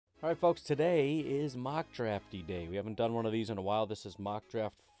All right, folks, today is mock drafty day. We haven't done one of these in a while. This is mock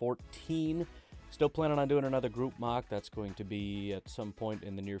draft 14. Still planning on doing another group mock. That's going to be at some point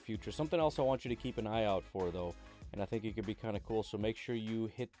in the near future. Something else I want you to keep an eye out for, though, and I think it could be kind of cool. So make sure you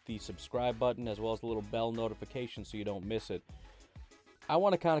hit the subscribe button as well as the little bell notification so you don't miss it. I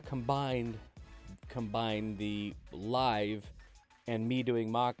want to kind of combine the live and me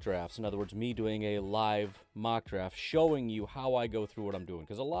doing mock drafts. In other words, me doing a live mock draft, showing you how I go through what I'm doing.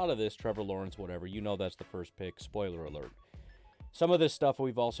 Because a lot of this, Trevor Lawrence, whatever, you know that's the first pick, spoiler alert. Some of this stuff,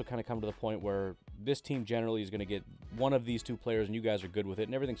 we've also kind of come to the point where this team generally is going to get one of these two players, and you guys are good with it,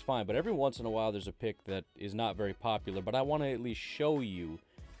 and everything's fine. But every once in a while, there's a pick that is not very popular. But I want to at least show you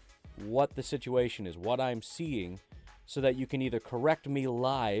what the situation is, what I'm seeing, so that you can either correct me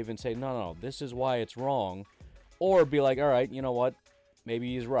live and say, no, this is why it's wrong, or be like, all right, you know what,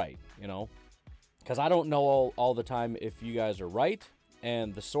 maybe he's right, you know? Because I don't know all the time if you guys are right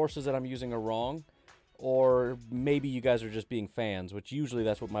and the sources that I'm using are wrong, or maybe you guys are just being fans, which usually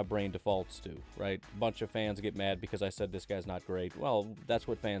that's what my brain defaults to, right? A bunch of fans get mad because I said this guy's not great. Well, that's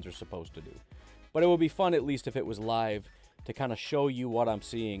what fans are supposed to do. But it would be fun, at least if it was live, to kind of show you what I'm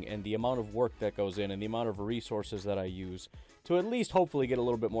seeing and the amount of work that goes in and the amount of resources that I use to at least hopefully get a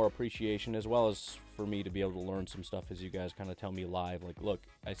little bit more appreciation, as well as for me to be able to learn some stuff as you guys kind of tell me live, like, look,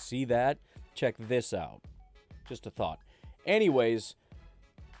 I see that, check this out. Just a thought. Anyways,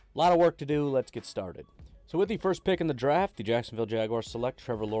 a lot of work to do. Let's get started. So with the first pick in the draft, the Jacksonville Jaguars select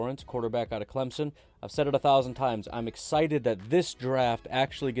Trevor Lawrence, quarterback out of Clemson. I've said it 1,000 times. I'm excited that this draft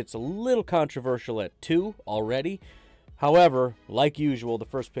actually gets a little controversial at 2 already. However, like usual, the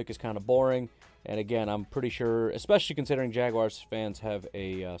first pick is kind of boring. And again, I'm pretty sure, especially considering Jaguars fans have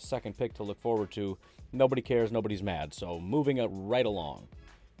a second pick to look forward to, nobody cares, nobody's mad. So moving it right along.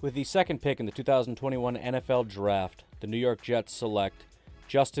 With the second pick in the 2021 NFL Draft, the New York Jets select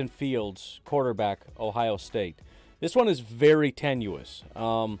Justin Fields, quarterback, Ohio State. This one is very tenuous.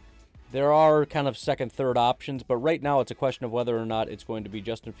 There are kind of second, third options, but right now it's a question of whether or not it's going to be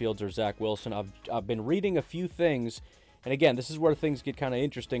Justin Fields or Zach Wilson. I've been reading a few things. And again, this is where things get kind of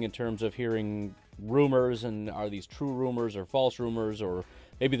interesting in terms of hearing rumors, and are these true rumors or false rumors, or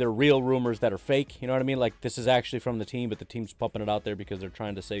maybe they're real rumors that are fake, you know what I mean? Like, this is actually from the team, but the team's pumping it out there because they're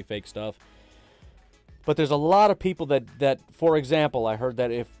trying to say fake stuff. But there's a lot of people that for example, I heard that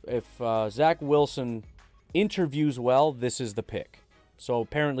if Zach Wilson interviews well, this is the pick. So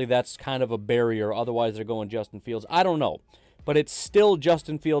apparently that's kind of a barrier, otherwise they're going Justin Fields. I don't know, but it's still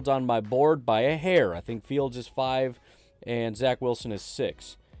Justin Fields on my board by a hair. I think Fields is 5. And Zach Wilson is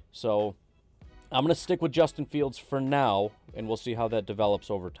 6. So I'm going to stick with Justin Fields for now, and we'll see how that develops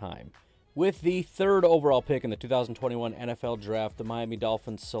over time. With the third overall pick in the 2021 NFL Draft, the Miami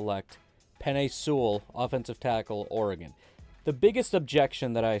Dolphins select Penei Sewell, offensive tackle, Oregon. The biggest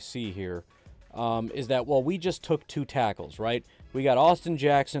objection that I see here is that, well, we just took 2 tackles, right? We got Austin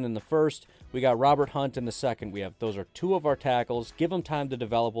Jackson in the first. We got Robert Hunt in the second. Those are 2 of our tackles. Give them time to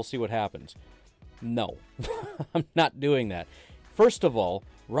develop. We'll see what happens. No, I'm not doing that. First of all,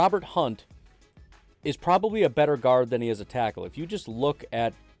 Robert Hunt is probably a better guard than he is a tackle. If you just look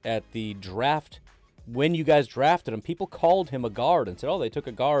at the draft, when you guys drafted him, people called him a guard and said, oh, they took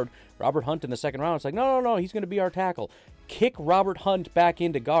a guard, Robert Hunt, in the second round. It's like, no, he's going to be our tackle. Kick Robert Hunt back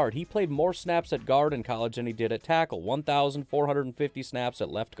into guard. He played more snaps at guard in college than he did at tackle. 1,450 snaps at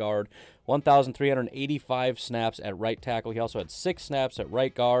left guard, 1,385 snaps at right tackle. He also had 6 snaps at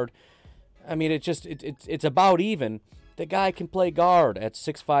right guard. I mean, it's about even. The guy can play guard at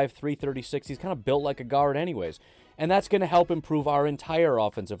 6'5", 336. He's kind of built like a guard anyways. And that's going to help improve our entire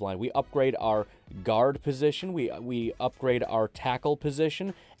offensive line. We upgrade our guard position, we upgrade our tackle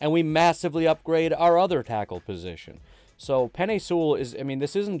position, and we massively upgrade our other tackle position. So Penei Sewell is, I mean,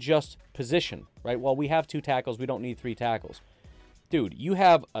 this isn't just position, right? Well, we have 2 tackles, we don't need 3 tackles. Dude, you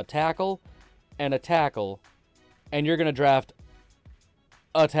have a tackle, and you're going to draft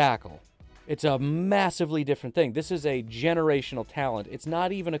a tackle. It's a massively different thing. This is a generational talent. It's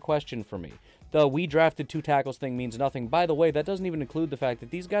not even a question for me. The we drafted 2 tackles thing means nothing. By the way, that doesn't even include the fact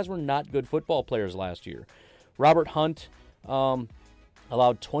that these guys were not good football players last year. Robert Hunt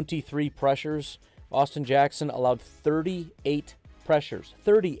allowed 23 pressures. Austin Jackson allowed 38 pressures.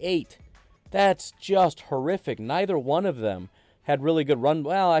 38. That's just horrific. Neither one of them had really good run.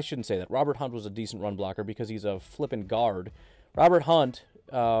 Well, I shouldn't say that. Robert Hunt was a decent run blocker because he's a flippin' guard. Robert Hunt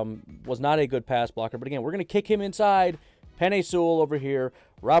was not a good pass blocker, but again, we're going to kick him inside. Penei Sewell over here,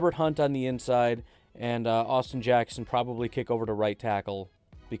 Robert Hunt on the inside, and Austin Jackson probably kick over to right tackle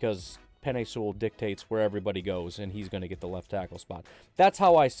because Penei Sewell dictates where everybody goes, and he's going to get the left tackle spot. That's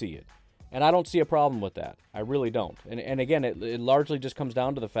how I see it. And I don't see a problem with that. I really don't. And again, it largely just comes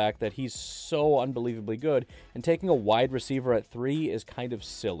down to the fact that he's so unbelievably good, and taking a wide receiver at 3 is kind of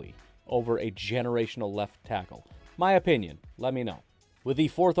silly over a generational left tackle. My opinion. Let me know. With the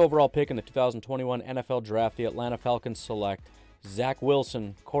 4th overall pick in the 2021 NFL Draft, the Atlanta Falcons select Zach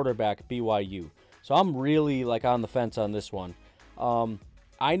Wilson, quarterback, BYU. So I'm really on the fence on this one.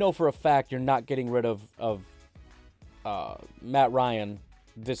 I know for a fact you're not getting rid of Matt Ryan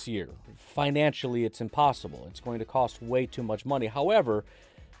this year. Financially, it's impossible. It's going to cost way too much money. However,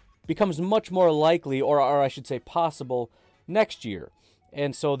 becomes much more likely, or I should say possible, next year.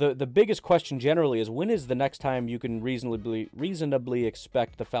 And so the biggest question generally is, when is the next time you can reasonably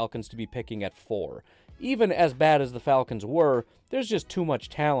expect the Falcons to be picking at 4? Even as bad as the Falcons were, there's just too much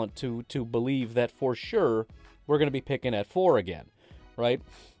talent to believe that for sure we're going to be picking at 4 again, right?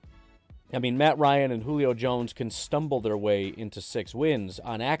 I mean, Matt Ryan and Julio Jones can stumble their way into 6 wins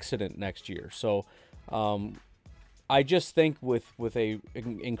on accident next year. So I just think with a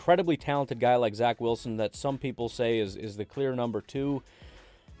incredibly talented guy like Zach Wilson, that some people say is the clear number 2,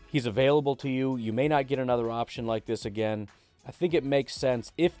 he's available to you. You may not get another option like this again. I think it makes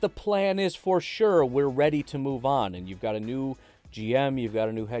sense. If the plan is for sure we're ready to move on, and you've got a new GM, you've got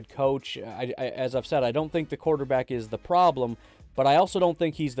a new head coach. As I've said, I don't think the quarterback is the problem, but I also don't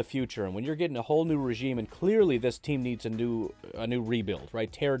think he's the future. And when you're getting a whole new regime, and clearly this team needs a new rebuild,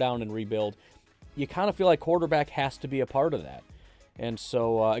 right? Tear down and rebuild. You kind of feel like quarterback has to be a part of that. And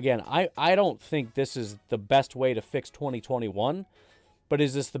so, again, I don't think this is the best way to fix 2021, but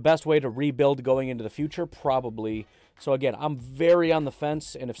is this the best way to rebuild going into the future? Probably. So, again, I'm very on the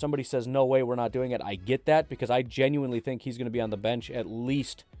fence, and if somebody says, no way, we're not doing it, I get that, because I genuinely think he's going to be on the bench at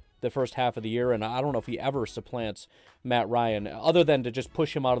least the first half of the year, and I don't know if he ever supplants Matt Ryan, other than to just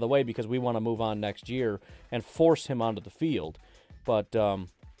push him out of the way because we want to move on next year and force him onto the field. But,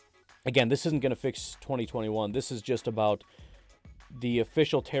 again, this isn't going to fix 2021. This is just about the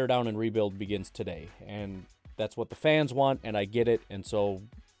official teardown and rebuild begins today, and that's what the fans want, and I get it, and so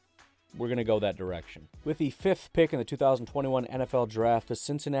we're going to go that direction. With the 5th pick in the 2021 NFL Draft, the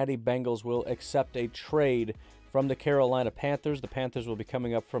Cincinnati Bengals will accept a trade from the Carolina Panthers. The Panthers will be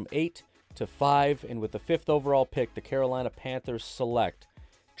coming up from 8 to 5, and with the 5th overall pick, the Carolina Panthers select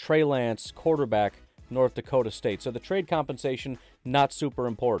Trey Lance, quarterback, North Dakota State. So the trade compensation, not super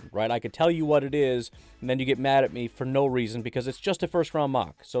important, right? I could tell you what it is, and then you get mad at me for no reason because it's just a first-round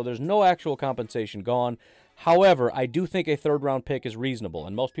mock. So there's no actual compensation gone. However, I do think a 3rd-round pick is reasonable,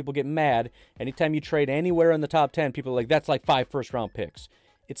 and most people get mad. Anytime you trade anywhere in the top 10, people are like, that's like 5 first-round picks.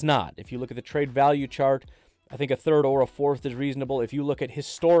 It's not. If you look at the trade value chart, I think a 3rd or a 4th is reasonable. If you look at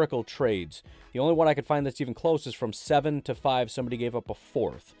historical trades, the only one I could find that's even close is from 7 to 5, somebody gave up a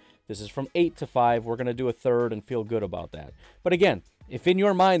 4th. This is from 8 to 5. We're going to do a 3rd and feel good about that. But again, if in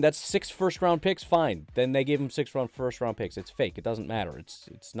your mind that's 6 first-round picks, fine. Then they gave him 6 first-round picks. It's fake. It doesn't matter.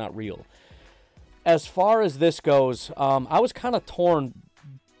 It's not real. As far as this goes, I was kind of torn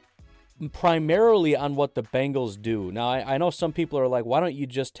primarily on what the Bengals do. Now, I know some people are like, why don't you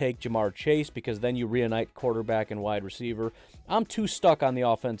just take Jamar Chase, because then you reunite quarterback and wide receiver. I'm too stuck on the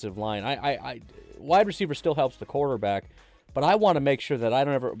offensive line. Wide receiver still helps the quarterback, but I want to make sure that I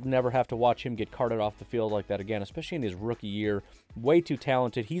don't never have to watch him get carted off the field like that again, especially in his rookie year. Way too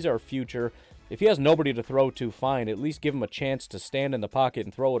talented. He's our future. If he has nobody to throw to, fine. At least give him a chance to stand in the pocket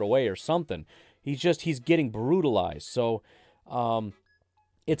and throw it away or something. He's getting brutalized. So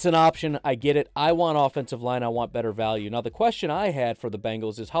it's an option. I get it. I want offensive line. I want better value. Now, the question I had for the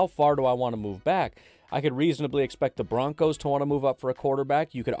Bengals is, how far do I want to move back? I could reasonably expect the Broncos to want to move up for a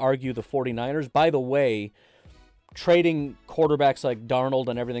quarterback. You could argue the 49ers. By the way, trading quarterbacks like Darnold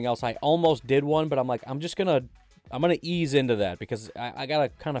and everything else, I almost did one, but I'm like, I'm going to ease into that because I got to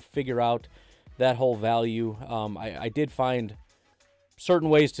kind of figure out that whole value. I did find certain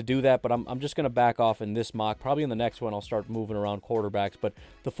ways to do that, but I'm just going to back off in this mock. Probably in the next one I'll start moving around quarterbacks. But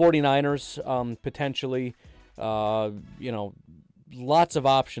the 49ers, potentially, lots of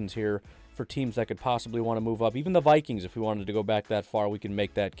options here for teams that could possibly want to move up. Even the Vikings, if we wanted to go back that far, we can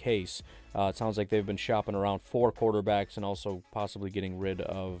make that case. It sounds like they've been shopping around 4 quarterbacks and also possibly getting rid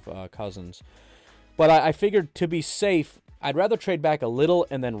of Cousins. But I figured to be safe, I'd rather trade back a little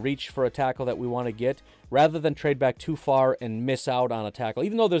and then reach for a tackle that we want to get, rather than trade back too far and miss out on a tackle.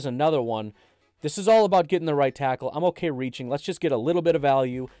 Even though there's another one, this is all about getting the right tackle. I'm okay reaching. Let's just get a little bit of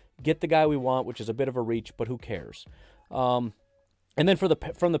value, get the guy we want, which is a bit of a reach, but who cares? And then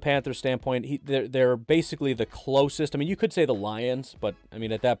from the Panthers standpoint, they're basically the closest. I mean, you could say the Lions, but I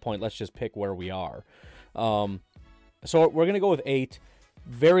mean, at that point, let's just pick where we are. So we're going to go with 8.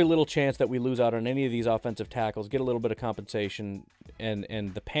 very little chance that we lose out on any of these offensive tackles, get a little bit of compensation,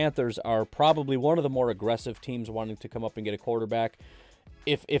 and the Panthers are probably one of the more aggressive teams wanting to come up and get a quarterback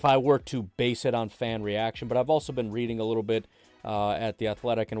if I were to base it on fan reaction. But I've also been reading a little bit at The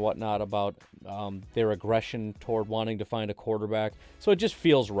Athletic and whatnot about their aggression toward wanting to find a quarterback. So it just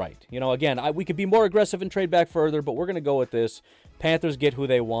feels right. You know, again, we could be more aggressive and trade back further, but we're going to go with this. Panthers get who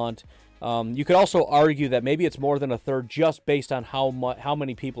they want. You could also argue that maybe it's more than a third just based on how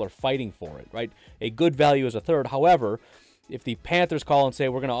many people are fighting for it, right? A good value is a third. However, if the Panthers call and say,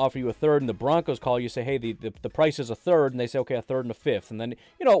 we're going to offer you a third, and the Broncos call you, say, hey, the price is a third, and they say, okay, a third and a fifth, and then,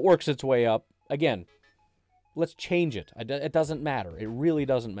 you know, it works its way up. Again, let's change it. It doesn't matter. It really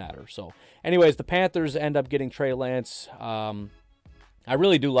doesn't matter. So, anyways, the Panthers end up getting Trey Lance. I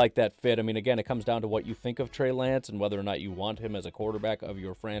really do like that fit. I mean, again, it comes down to what you think of Trey Lance and whether or not you want him as a quarterback of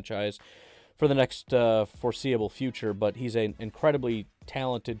your franchise for the next foreseeable future. But he's an incredibly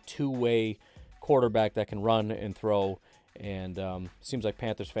talented two-way quarterback that can run and throw. And seems like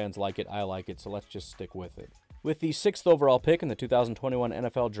Panthers fans like it. I like it, so let's just stick with it. With the 6th overall pick in the 2021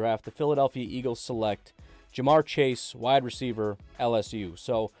 NFL Draft, the Philadelphia Eagles select Ja'Marr Chase, wide receiver, LSU.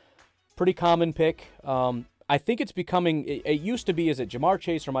 So, pretty common pick. I think it's becoming, it used to be, is it Ja'Marr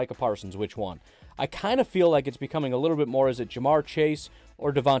Chase or Micah Parsons? Which one? I kind of feel like it's becoming a little bit more, is it Ja'Marr Chase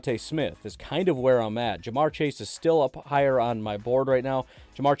or DeVonta Smith is kind of where I'm at. Ja'Marr Chase is still up higher on my board right now.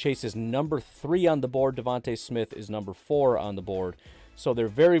 Ja'Marr Chase is number 3 on the board. DeVonta Smith is number 4 on the board. So they're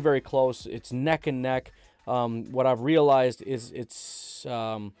very, very close. It's neck and neck. What I've realized is it's,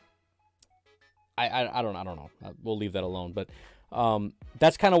 I don't know. We'll leave that alone. But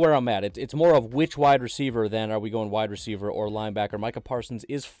that's kind of where I'm at. It's more of which wide receiver than are we going wide receiver or linebacker. Micah Parsons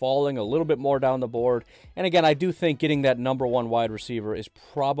is falling a little bit more down the board. And again, I do think getting that number 1 wide receiver is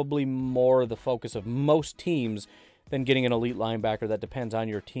probably more the focus of most teams than getting an elite linebacker. That depends on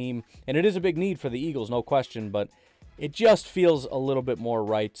your team. And it is a big need for the Eagles, no question. But it just feels a little bit more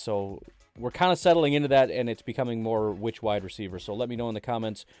right. So we're kind of settling into that, and it's becoming more which wide receiver. So let me know in the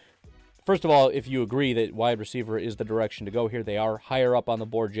comments. First of all, if you agree that wide receiver is the direction to go here. They are higher up on the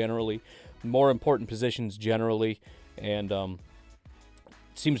board generally, more important positions generally, and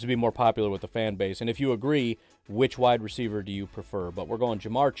seems to be more popular with the fan base. And if you agree, which wide receiver do you prefer? But we're going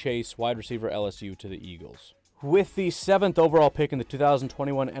Ja'Marr Chase, wide receiver LSU, to the Eagles. With the 7th overall pick in the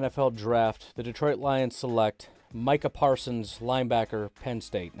 2021 NFL Draft, the Detroit Lions select Micah Parsons, linebacker, Penn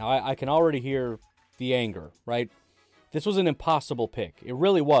State. Now, I can already hear the anger, right? This was an impossible pick. It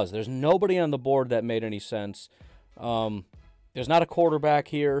really was. There's nobody on the board that made any sense. There's not a quarterback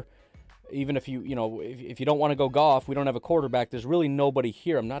here. Even if you don't want to go Goff, we don't have a quarterback. There's really nobody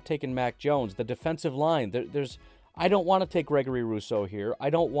here. I'm not taking Mac Jones. The defensive line, I don't want to take Gregory Rousseau here. I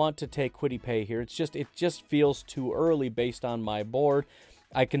don't want to take Kwity here. It just feels too early based on my board.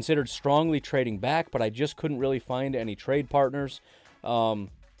 I considered strongly trading back, but I just couldn't really find any trade partners.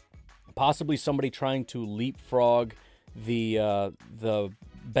 Possibly somebody trying to leapfrog the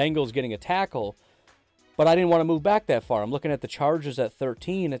Bengals getting a tackle, but I didn't want to move back that far. I'm looking at the Chargers at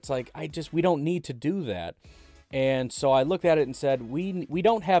 13. It's like, we don't need to do that. And so I looked at it and said, we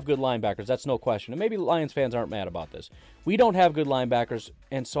don't have good linebackers. That's no question. And maybe Lions fans aren't mad about this. We don't have good linebackers.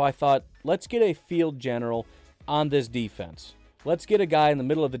 And so I thought, let's get a field general on this defense. Let's get a guy in the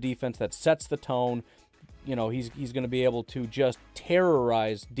middle of the defense that sets the tone. You know, he's going to be able to just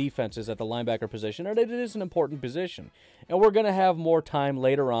terrorize defenses at the linebacker position, and it is an important position. And we're going to have more time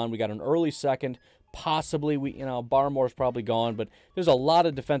later on. We got an early second, possibly. Barmore's probably gone, but there's a lot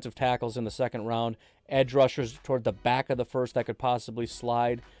of defensive tackles in the second round. Edge rushers toward the back of the first that could possibly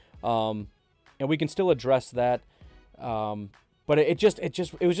slide, and we can still address that. But it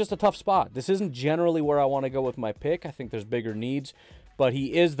was just a tough spot. This isn't generally where I want to go with my pick. I think there's bigger needs, but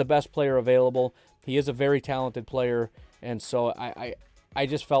he is the best player available. He is a very talented player, and so I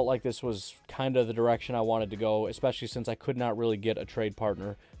just felt like this was kind of the direction I wanted to go, especially since I could not really get a trade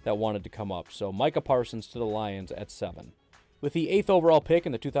partner that wanted to come up. So Micah Parsons to the Lions at 7. With the 8th overall pick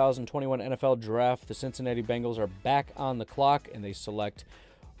in the 2021 NFL Draft, the Cincinnati Bengals are back on the clock, and they select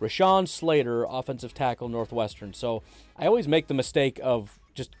Rashawn Slater, offensive tackle, Northwestern. So I always make the mistake of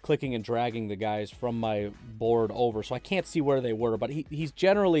just clicking and dragging the guys from my board over, so I can't see where they were, but he's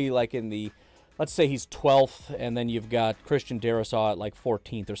generally like in the, let's say he's 12th, and then you've got Christian Darrisaw at like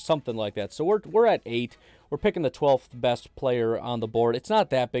 14th or something like that. So we're at 8. We're picking the 12th best player on the board. It's not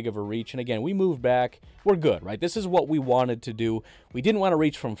that big of a reach. And again, we moved back. We're good, right? This is what we wanted to do. We didn't want to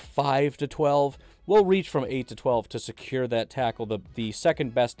reach from 5 to 12. We'll reach from 8 to 12 to secure that tackle, the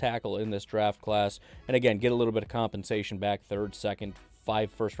second best tackle in this draft class. And again, get a little bit of compensation back, 3rd, 2nd, 5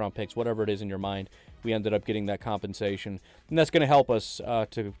 first-round picks, whatever it is in your mind. We ended up getting that compensation, and that's going to help us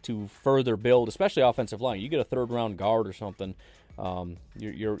to further build, especially offensive line. You get a third-round guard or something,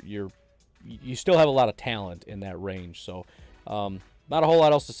 you still have a lot of talent in that range. So not a whole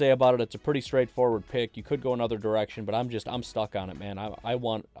lot else to say about it. It's a pretty straightforward pick. You could go another direction, but I'm stuck on it, man. I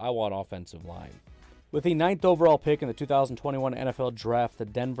want offensive line. With the 9th overall pick in the 2021 NFL Draft, the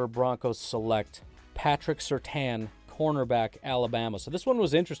Denver Broncos select Patrick Surtain, cornerback, Alabama. So this one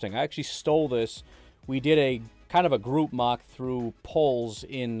was interesting. I actually stole this. We did a kind of a group mock through polls.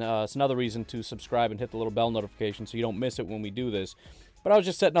 It's another reason to subscribe and hit the little bell notification so you don't miss it when we do this. But I was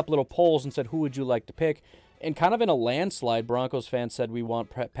just setting up little polls and said, who would you like to pick? And kind of in a landslide, Broncos fans said we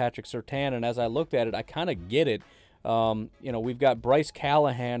want Patrick Surtain. And as I looked at it, I kind of get it. We've got Bryce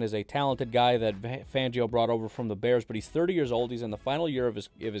Callahan is a talented guy that Fangio brought over from the Bears, but he's 30 years old. He's in the final year of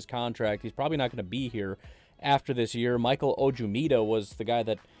his contract. He's probably not going to be here after this year. Michael Ojumida was the guy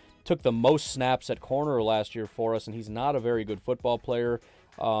that took the most snaps at corner last year for us, and he's not a very good football player.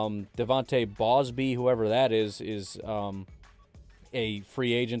 Devontae Bosby, whoever that is a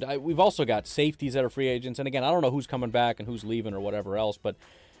free agent. We've also got safeties that are free agents, and again, I don't know who's coming back and who's leaving or whatever else, but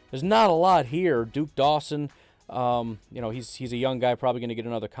there's not a lot here. Duke Dawson, he's a young guy, probably going to get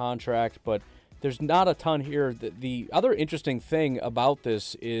another contract, but there's not a ton here. The other interesting thing about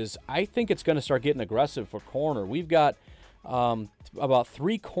this is I think it's going to start getting aggressive for corner. We've got about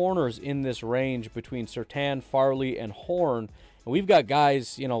 3 corners in this range between Surtain, Farley, and Horn. And we've got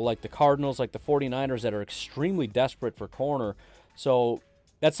guys, like the Cardinals, like the 49ers that are extremely desperate for corner. So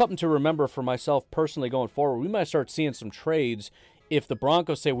that's something to remember for myself personally going forward. We might start seeing some trades if the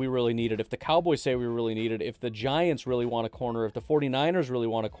Broncos say we really need it, if the Cowboys say we really need it, if the Giants really want a corner, if the 49ers really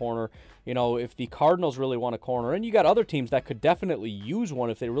want a corner, if the Cardinals really want a corner, and you got other teams that could definitely use one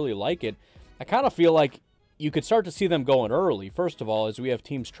if they really like it. I kind of feel like you could start to see them going early, first of all, as we have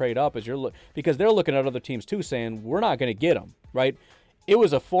teams trade up, because they're looking at other teams too saying, we're not going to get them, right? It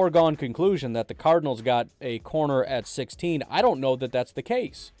was a foregone conclusion that the Cardinals got a corner at 16. I don't know that that's the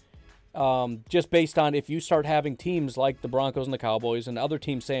case. Just based on if you start having teams like the Broncos and the Cowboys and other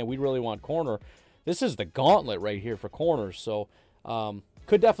teams saying we really want corner, this is the gauntlet right here for corners. So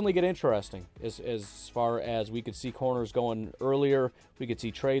could definitely get interesting as far as we could see corners going earlier. We could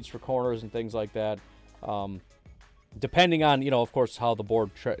see trades for corners and things like that. Depending on, of course, how the board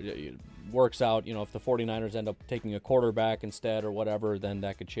works out. If the 49ers end up taking a quarterback instead or whatever, then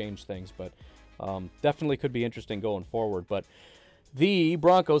that could change things. But definitely could be interesting going forward. But the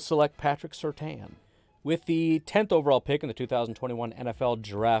Broncos select Patrick Surtain. With the 10th overall pick in the 2021 NFL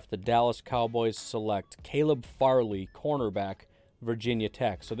Draft, the Dallas Cowboys select Caleb Farley, cornerback, Virginia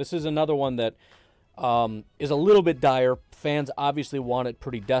Tech. So this is another one that is a little bit dire. Fans obviously want it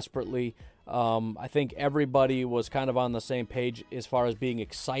pretty desperately. I think everybody was kind of on the same page as far as being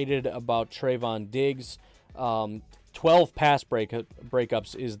excited about Trevon Diggs. 12 pass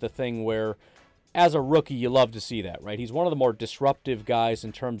breakups is the thing where, as a rookie, you love to see that, right? He's one of the more disruptive guys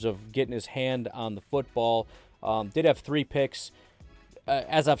in terms of getting his hand on the football. Did have 3 picks.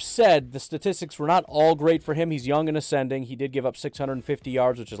 As I've said, the statistics were not all great for him. He's young and ascending. He did give up 650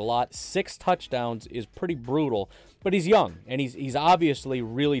 yards, which is a lot. 6 touchdowns is pretty brutal, but he's young, and he's obviously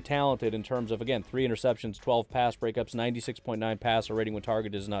really talented in terms of, again, 3 interceptions, 12 pass breakups, 96.9 passer rating when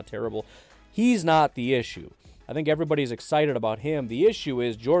targeted is not terrible. He's not the issue. I think everybody's excited about him. The issue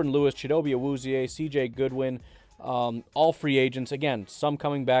is Jordan Lewis, Chidobe Awuzie, C.J. Goodwin, all free agents. Again, some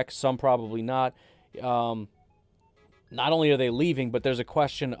coming back, some probably not. Not only are they leaving, but there's a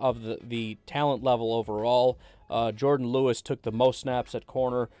question of the talent level overall. Jordan Lewis took the most snaps at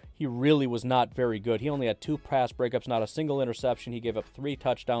corner. He really was not very good. He only had 2 pass breakups, not a single interception. He gave up 3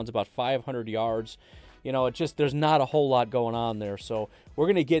 touchdowns, about 500 yards. There's not a whole lot going on there. So we're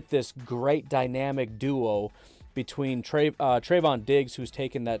going to get this great dynamic duo between Trevon Diggs, who's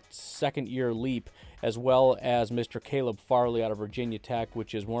taken that second-year leap, as well as Mr. Caleb Farley out of Virginia Tech,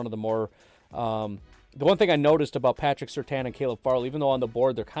 which is one of the more the one thing I noticed about Patrick Surtain and Caleb Farley, even though on the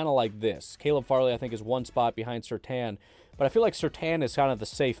board they're kind of like this. Caleb Farley, I think, is 1 spot behind Surtain, but I feel like Surtain is kind of the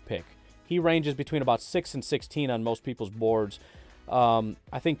safe pick. He ranges between about 6 and 16 on most people's boards.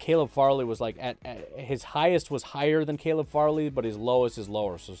 I think Caleb Farley was like at his highest was higher than Caleb Farley, but his lowest is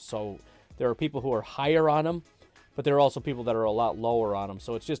lower. So there are people who are higher on him, but there are also people that are a lot lower on him.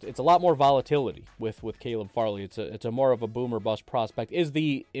 So it's a lot more volatility with Caleb Farley. It's a more of a boom or bust prospect, is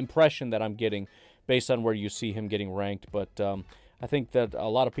the impression that I'm getting based on where you see him getting ranked. But I think that a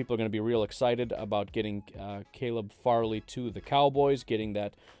lot of people are going to be real excited about getting Caleb Farley to the Cowboys, getting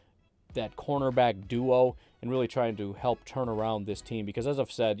that cornerback duo, and really trying to help turn around this team. Because as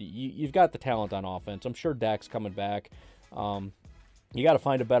I've said, you've got the talent on offense. I'm sure Dak's coming back. You got to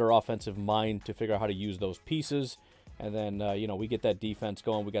find a better offensive mind to figure out how to use those pieces. And then, you know, we get that defense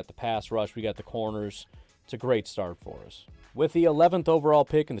going. We got the pass rush. We got the corners. It's a great start for us. With the 11th overall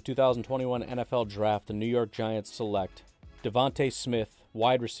pick in the 2021 NFL Draft, the New York Giants select DeVonta Smith,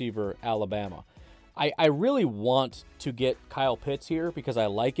 wide receiver, Alabama. I really want to get Kyle Pitts here because I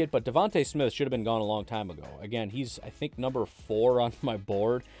like it, but DeVonta Smith should have been gone a long time ago. Again, he's, I think, number 4 on my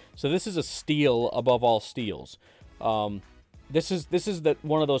board. So this is a steal above all steals. This is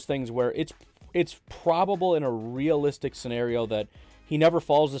one of those things where it's probable in a realistic scenario that he never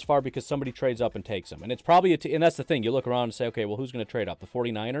falls this far because somebody trades up and takes him. And it's probably and that's the thing. You look around and say, okay, well, who's going to trade up? The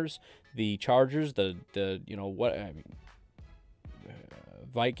 49ers, the Chargers, the you know what? I mean,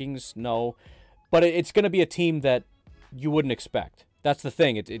 Vikings, no. But it's going to be a team that you wouldn't expect. That's the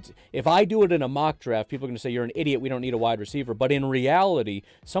thing. It's if I do it in a mock draft, people are going to say you're an idiot. We don't need a wide receiver. But in reality,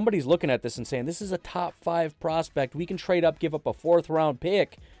 somebody's looking at this and saying this is a top 5 prospect. We can trade up, give up a 4th round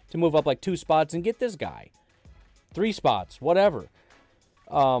pick to move up like 2 spots and get this guy, 3 spots, whatever.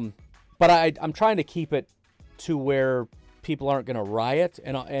 But I'm trying to keep it to where people aren't going to riot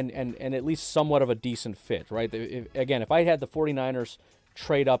and at least somewhat of a decent fit, right? Again, if I had the 49ers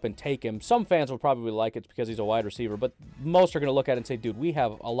trade up and take him, some fans will probably like it because he's a wide receiver, but most are going to look at it and say, dude, we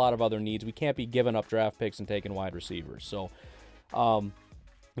have a lot of other needs. We can't be giving up draft picks and taking wide receivers. So the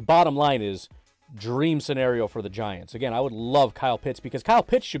bottom line is dream scenario for the Giants. Again, I would love Kyle Pitts because Kyle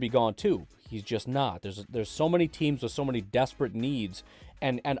Pitts should be gone too. He's just not. There's so many teams with so many desperate needs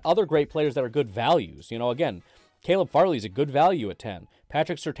and other great players that are good values. You know, again, Caleb Farley is a good value at 10.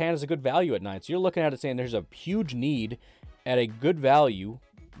 Patrick Surtain is a good value at 9. So you're looking at it saying there's a huge need at a good value.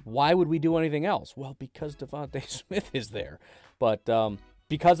 Why would we do anything else? Well, because DeVonta Smith is there. But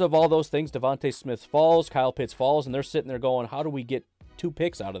because of all those things, DeVonta Smith falls, Kyle Pitts falls, and they're sitting there going, how do we get 2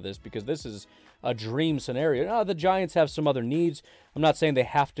 picks out of this? Because this is a dream scenario. Now, the Giants have some other needs. I'm not saying they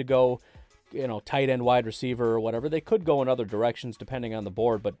have to go, you know, tight end, wide receiver, or whatever. They could go in other directions depending on the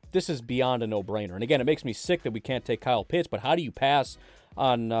board, but this is beyond a no-brainer. And again, it makes me sick that we can't take Kyle Pitts, but how do you pass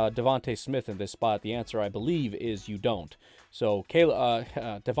on DeVonta Smith in this spot? The answer, I believe, is you don't. So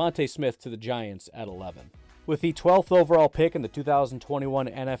DeVonta Smith to the Giants at 11. With the 12th overall pick in the 2021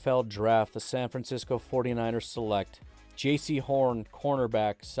 NFL Draft, the San Francisco 49ers select Jaycee Horn,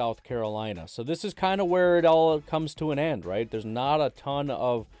 cornerback, South Carolina. So this is kind of where it all comes to an end, right? There's not a ton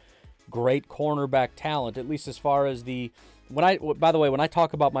of great cornerback talent, at least as far as by the way, when I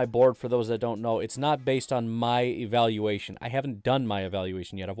talk about my board, for those that don't know, it's not based on my evaluation. I haven't done my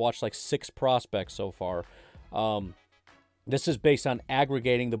evaluation yet. I've watched like 6 prospects so far. This is based on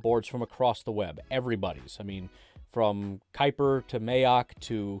aggregating the boards from across the web. Everybody's. I mean, from Kuiper to Mayock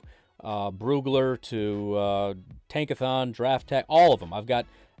to Brugler to Tankathon, Draft Tech, all of them. I've got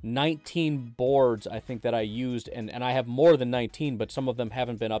 19 boards, I think, that I used, and I have more than 19, but some of them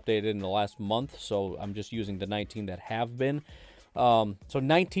haven't been updated in the last month, so I'm just using the 19 that have been. So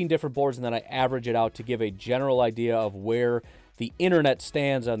 19 different boards, and then I average it out to give a general idea of where the internet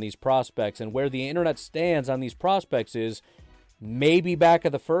stands on these prospects. And where the internet stands on these prospects is maybe back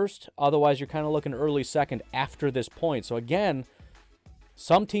of the first, otherwise you're kind of looking early second after this point. So again,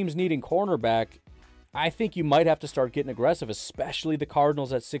 some teams needing cornerback, I think you might have to start getting aggressive, especially the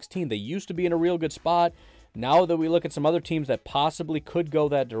Cardinals at 16. They used to be in a real good spot. Now that we look at some other teams that possibly could go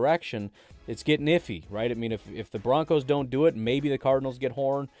that direction, it's getting iffy, right? I mean, if the Broncos don't do it, maybe the Cardinals get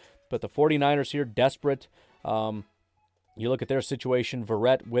Horn. But the 49ers here, desperate. You look at their situation,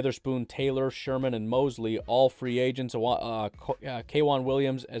 Verrett, Witherspoon, Taylor, Sherman, and Mosley, all free agents. K'Wan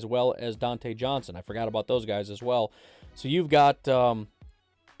Williams as well as Dante Johnson. I forgot about those guys as well. So you've got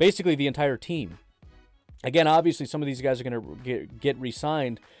basically the entire team. Again, obviously some of these guys are going to get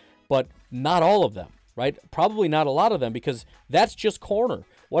re-signed, but not all of them, right? Probably not a lot of them because that's just corner.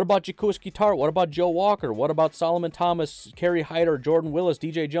 What about Jakuski Tart? What about Joe Walker? What about Solomon Thomas, Kerry Hyder, Jordan Willis,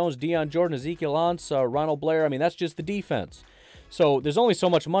 DJ Jones, Deion Jordan, Ezekiel Lance, Ronald Blair? I mean, that's just the defense. So there's only so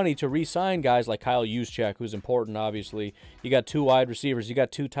much money to re-sign guys like Kyle Juszczyk, who's important, obviously. You got 2 wide receivers. You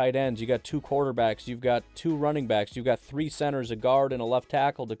got 2 tight ends. You got 2 quarterbacks. You've got 2 running backs. You've got 3 centers, a guard, and a left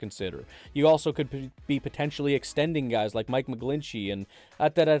tackle to consider. You also could be potentially extending guys like Mike McGlinchey and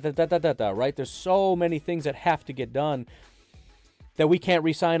right? There's so many things that have to get done that we can't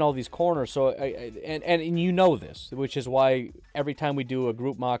re-sign all these corners. So, and you know this, which is why every time we do a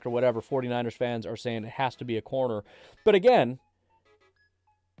group mock or whatever, 49ers fans are saying it has to be a corner. But again,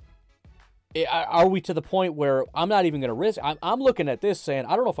 are we to the point where I'm not even going to risk? I'm looking at this saying,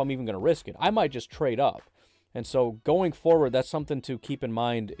 I don't know if I'm even going to risk it. I might just trade up. And so going forward, that's something to keep in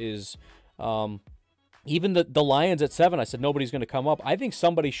mind is even the Lions at 7, I said nobody's going to come up. I think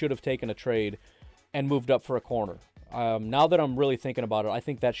somebody should have taken a trade and moved up for a corner. Now that I'm really thinking about it, I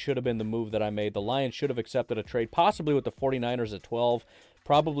think that should have been the move that I made. The Lions should have accepted a trade, possibly with the 49ers at 12.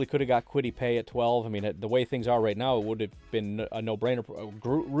 Probably could have got Kwity at 12. I mean, the way things are right now, it would have been a no-brainer.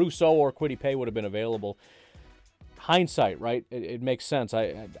 Rousseau or Kwity would have been available. Hindsight, right? It makes sense.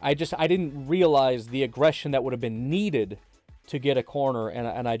 I didn't realize the aggression that would have been needed to get a corner,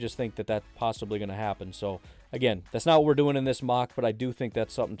 and I just think that that's possibly going to happen. So, again, that's not what we're doing in this mock, but I do think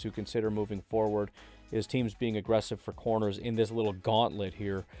that's something to consider moving forward, is teams being aggressive for corners in this little gauntlet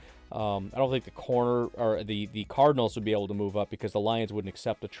here. I don't think the Cardinals would be able to move up because the Lions wouldn't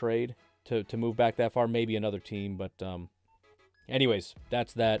accept a trade to move back that far. Maybe another team, but anyways,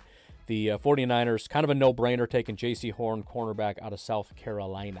 that's that. The 49ers, kind of a no-brainer, taking Jaycee Horn, cornerback out of South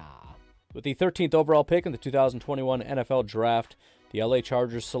Carolina. With the 13th overall pick in the 2021 NFL Draft, the LA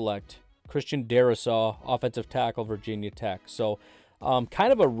Chargers select Christian Darrisaw, offensive tackle, Virginia Tech. So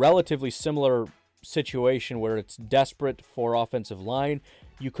kind of a relatively similar situation where it's desperate for offensive line.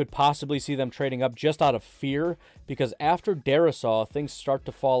 You could possibly see them trading up just out of fear, because after Darrisaw, things start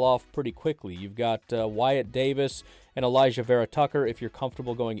to fall off pretty quickly. You've got Wyatt Davis and Elijah Vera-Tucker if you're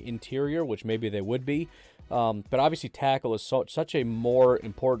comfortable going interior, which maybe they would be. But obviously tackle is such a more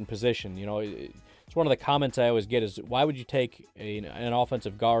important position. You know, it's one of the comments I always get is, why would you take an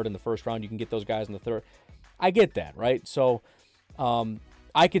offensive guard in the first round? You can get those guys in the third. I get that, right? So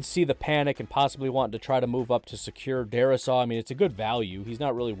I could see the panic and possibly wanting to try to move up to secure Darrisaw. I mean, it's a good value. He's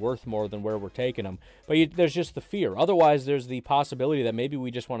not really worth more than where we're taking him. But there's just the fear. Otherwise, there's the possibility that maybe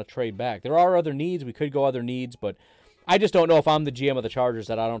we just want to trade back. There are other needs. We could go other needs, but I just don't know if I'm the GM of the Chargers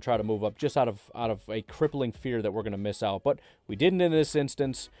that I don't try to move up just out of a crippling fear that we're going to miss out. But we didn't in this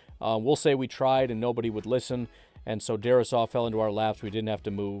instance. We'll say we tried and nobody would listen, and so Darrisaw fell into our laps. We didn't have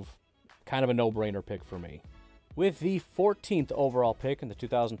to move. Kind of a no-brainer pick for me. With the 14th overall pick in the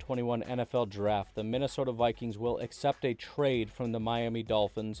 2021 NFL Draft, the Minnesota Vikings will accept a trade from the Miami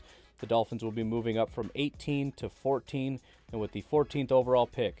Dolphins. The Dolphins will be moving up from 18 to 14, and with the 14th overall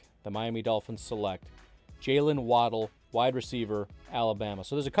pick, the Miami Dolphins select Jaylen Waddle, wide receiver, Alabama.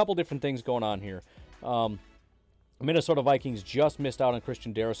 So there's a couple different things going on here. Minnesota Vikings just missed out on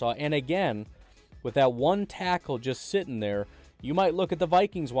Christian Darrisaw, and again, with that one tackle just sitting there, you might look at the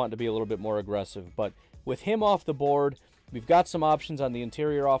Vikings wanting to be a little bit more aggressive, but with him off the board, we've got some options on the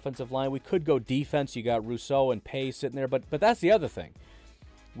interior offensive line. We could go defense. You got Rousseau and Penei sitting there, but that's the other thing.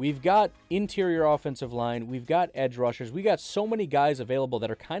 We've got interior offensive line. We've got edge rushers. We got so many guys available that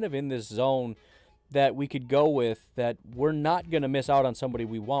are kind of in this zone that we could go with, that we're not going to miss out on somebody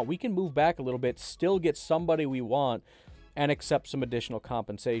we want. We can move back a little bit, still get somebody we want, and accept some additional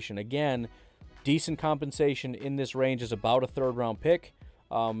compensation. Again, decent compensation in this range is about a third-round pick.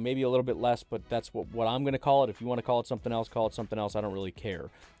 Maybe a little bit less, but that's what I'm going to call it. If you want to call it something else, call it something else. I don't really care.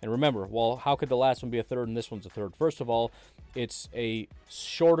 And remember, well, how could the last one be a third and this one's a third? First of all, it's a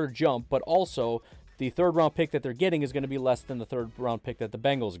shorter jump, but also the third-round pick that they're getting is going to be less than the third-round pick that the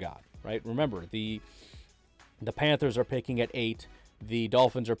Bengals got, right? Remember, the Panthers are picking at 8. The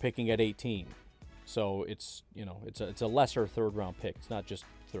Dolphins are picking at 18. So it's, you know, it's a lesser third-round pick. It's not just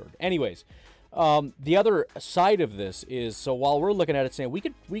third. Anyways, the other side of this is, so while we're looking at it saying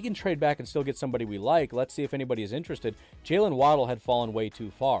we can trade back and still get somebody we like, let's see if anybody is interested. Jaylen Waddle had fallen way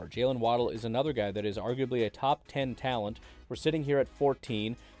too far. Jaylen Waddle is another guy that is arguably a top 10 talent. We're sitting here at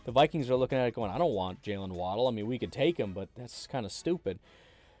 14. The Vikings are looking at it going, I don't want Jaylen Waddle. I mean, we could take him, but that's kind of stupid.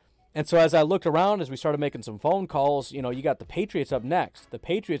 And so as I looked around, as we started making some phone calls, you know, you got the Patriots up next. The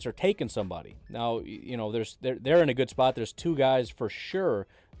Patriots are taking somebody. Now, you know, they're in a good spot. There's two guys for sure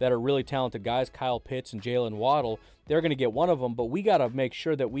that are really talented guys, Kyle Pitts and Jaylen Waddle. They're going to get one of them, but we got to make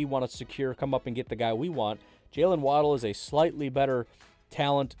sure that we want to come up and get the guy we want. Jaylen Waddle is a slightly better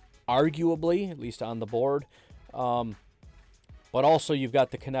talent, arguably, at least on the board. But also you've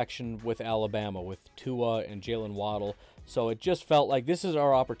got the connection with Alabama, with Tua and Jaylen Waddle. So it just felt like this is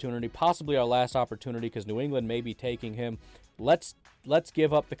our opportunity, possibly our last opportunity, because New England may be taking him. Let's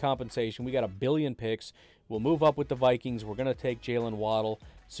give up the compensation. We got 1 billion picks. We'll move up with the Vikings. We're going to take Jaylen Waddle,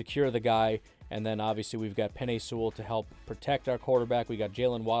 secure the guy, and then obviously we've got Penei Sewell to help protect our quarterback. We got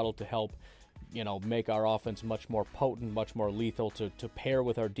Jaylen Waddle to help, you know, make our offense much more potent, much more lethal to pair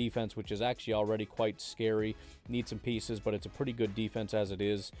with our defense, which is actually already quite scary. Need some pieces, but it's a pretty good defense as it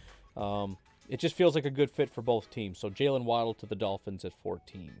is. It just feels like a good fit for both teams. So Jaylen Waddle to the Dolphins at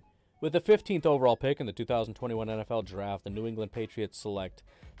 14. With the 15th overall pick in the 2021 NFL Draft, the New England Patriots select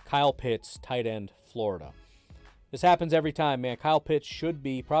Kyle Pitts, tight end, Florida. This happens every time, man. Kyle Pitts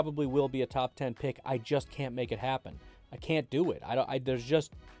probably will be a top 10 pick. I just can't make it happen. I can't do it. There's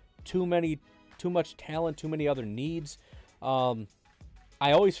just too much talent, too many other needs.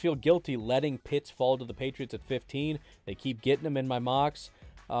 I always feel guilty letting Pitts fall to the Patriots at 15. They keep getting them in my mocks.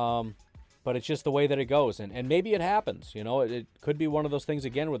 But it's just the way that it goes. And maybe it happens. You know, it could be one of those things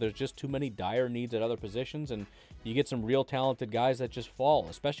again where there's just too many dire needs at other positions, and you get some real talented guys that just fall,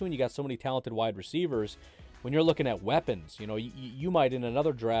 especially when you got so many talented wide receivers. When you're looking at weapons, you know, you might in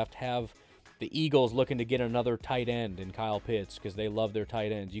another draft have the Eagles looking to get another tight end in Kyle Pitts because they love their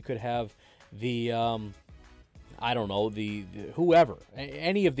tight ends. You could have the, I don't know, the whoever,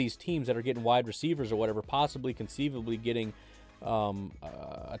 any of these teams that are getting wide receivers or whatever, possibly conceivably getting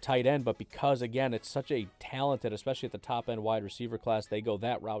a tight end, but because, again, it's such a talented, especially at the top end wide receiver class, they go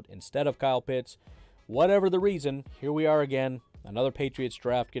that route instead of Kyle Pitts. Whatever the reason, here we are again, another Patriots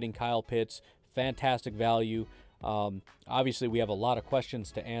draft getting Kyle Pitts, fantastic value. Obviously, we have a lot of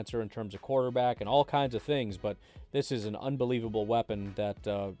questions to answer in terms of quarterback and all kinds of things, but this is an unbelievable weapon that,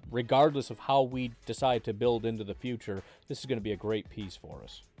 regardless of how we decide to build into the future, this is going to be a great piece for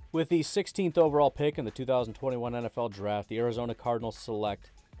us. With the 16th overall pick in the 2021 NFL Draft, the Arizona Cardinals select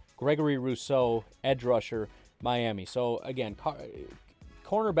Gregory Rousseau, edge rusher, Miami. So, again,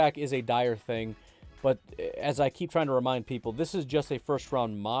 cornerback is a dire thing, but as I keep trying to remind people, this is just a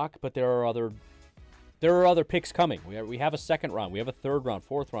first-round mock, but there are other picks coming. We have a second round, we have a third round,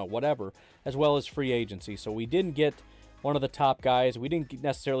 fourth round, whatever, as well as free agency. So we didn't get one of the top guys. We didn't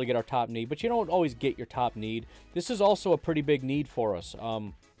necessarily get our top need, but you don't always get your top need. This is also a pretty big need for us.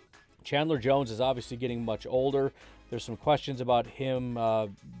 Chandler Jones is obviously getting much older. There's some questions about him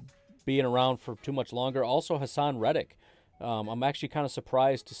being around for too much longer. Also, Hassan Reddick. I'm actually kind of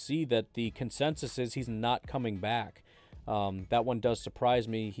surprised to see that the consensus is he's not coming back. That one does surprise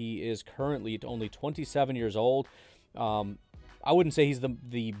me. He is currently only 27 years old. I wouldn't say he's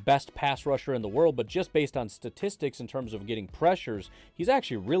the best pass rusher in the world, but just based on statistics in terms of getting pressures, he's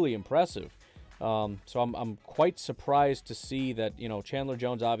actually really impressive. So I'm quite surprised to see that, you know, Chandler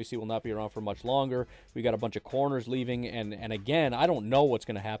Jones obviously will not be around for much longer. We got a bunch of corners leaving, and again, I don't know what's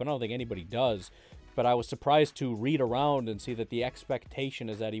going to happen. I don't think anybody does, but I was surprised to read around and see that the expectation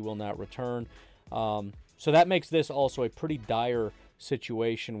is that he will not return. So that makes this also a pretty dire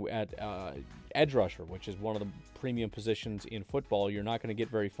situation at edge rusher, which is one of the premium positions in football. You're not going to get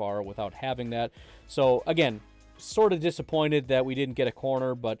very far without having that. So again, sort of disappointed that we didn't get a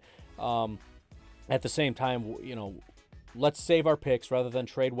corner, but at the same time, you know, let's save our picks rather than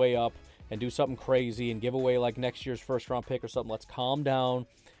trade way up and do something crazy and give away like next year's first-round pick or something. Let's calm down.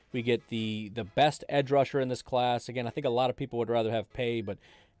 We get the best edge rusher in this class. Again, I think a lot of people would rather have Penei, but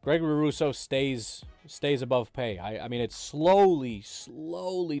Gregory Rousseau stays above Penei. I mean, it's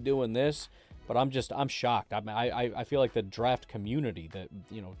slowly doing this, but I'm shocked. I feel like the draft community, that,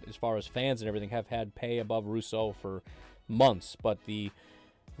 you know, as far as fans and everything, have had Penei above Rousseau for months, but the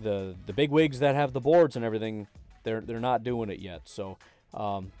big wigs that have the boards and everything, they're not doing it yet. So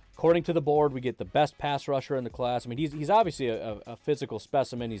according to the board, we get the best pass rusher in the class. I mean, he's obviously a physical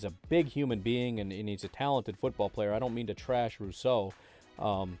specimen. He's a big human being, and he's a talented football player. I don't mean to trash Rousseau.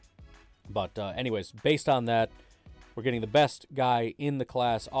 But anyways, based on that, we're getting the best guy in the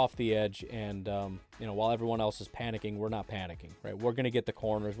class off the edge, and you know, while everyone else is panicking, we're not panicking, right? We're going to get the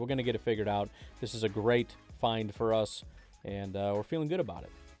corners. We're going to get it figured out. This is a great find for us, and we're feeling good about it.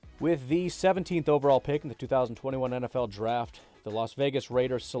 With the 17th overall pick in the 2021 NFL Draft, the Las Vegas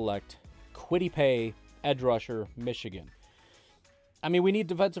Raiders select Kwity, edge rusher, Michigan. I mean, we need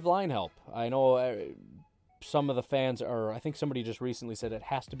defensive line help. I know some of the fans are, I think somebody just recently said it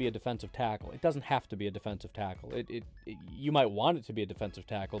has to be a defensive tackle. It doesn't have to be a defensive tackle. You might want it to be a defensive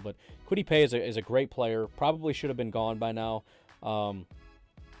tackle, but Kwity is a great player. Probably should have been gone by now.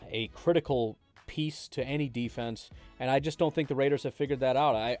 A critical piece to any defense, and I just don't think the Raiders have figured that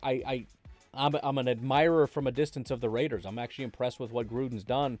out. I'm an admirer from a distance of the Raiders. I'm actually impressed with what Gruden's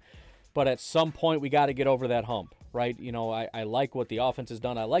done, but at some point we got to get over that hump, right? You know, I like what the offense has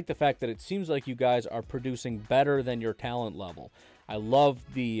done. I like the fact that it seems like you guys are producing better than your talent level. I love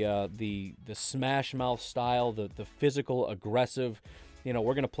the smash mouth style, the physical, aggressive. You know,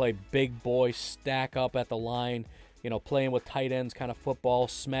 we're gonna play big boy, stack up at the line. You know, playing with tight ends kind of football,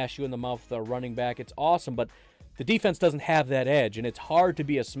 smash you in the mouth with a running back. It's awesome, but the defense doesn't have that edge, and it's hard to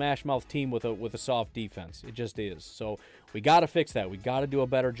be a smash mouth team with a soft defense. It just is. So we got to fix that. We got to do a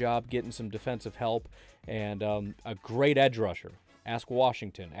better job getting some defensive help, and a great edge rusher. Ask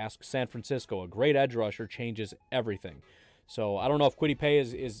Washington. Ask San Francisco. A great edge rusher changes everything. So I don't know if Kwity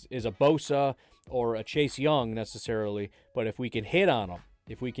is a Bosa or a Chase Young necessarily, but if we can hit on him,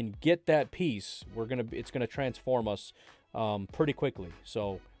 if we can get that piece, it's gonna transform us pretty quickly.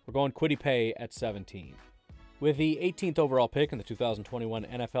 So we're going Kwity at 17. With the 18th overall pick in the 2021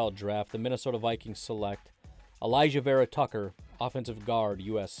 NFL Draft, the Minnesota Vikings select Elijah Vera-Tucker, offensive guard,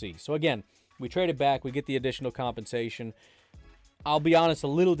 USC. So again, we traded back. We get the additional compensation. I'll be honest, a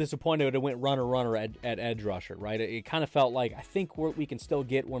little disappointed it went runner at edge rusher, right? It kind of felt like I think we can still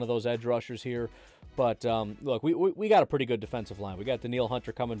get one of those edge rushers here. But, look, we got a pretty good defensive line. We got Danielle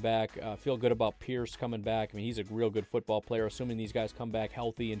Hunter coming back. Feel good about Pierce coming back. I mean, he's a real good football player, assuming these guys come back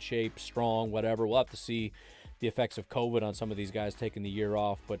healthy, in shape, strong, whatever. We'll have to see the effects of COVID on some of these guys taking the year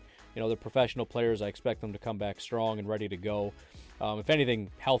off. But, you know, they're professional players. I expect them to come back strong and ready to go. If anything,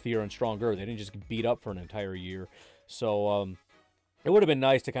 healthier and stronger. They didn't just get beat up for an entire year. So, it would have been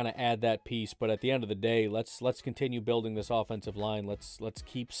nice to kind of add that piece, but at the end of the day, let's continue building this offensive line. Let's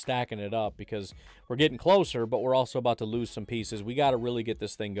keep stacking it up because we're getting closer, but we're also about to lose some pieces. We got to really get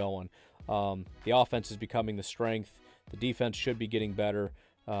this thing going. The offense is becoming the strength. The defense should be getting better.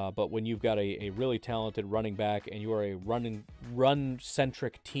 But when you've got a really talented running back and you are a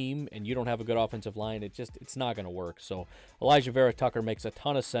run-centric team and you don't have a good offensive line, it's not going to work. So Elijah Vera-Tucker makes a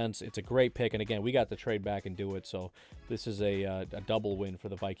ton of sense. It's a great pick. And again, we got to trade back and do it. So this is a double win for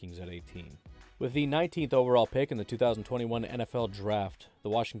the Vikings at 18. With the 19th overall pick in the 2021 NFL Draft, the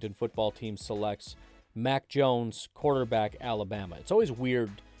Washington football team selects Mac Jones, quarterback, Alabama. It's always weird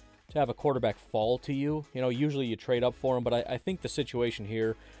to have a quarterback fall to you. You know, usually you trade up for him, but I think the situation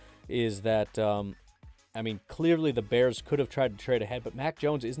here is that, I mean, clearly the Bears could have tried to trade ahead, but Mac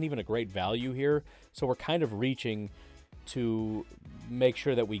Jones isn't even a great value here, so we're kind of reaching to make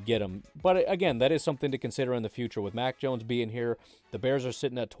sure that we get him. But again, that is something to consider in the future. With Mac Jones being here, the Bears are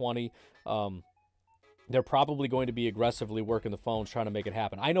sitting at 20. They're probably going to be aggressively working the phones trying to make it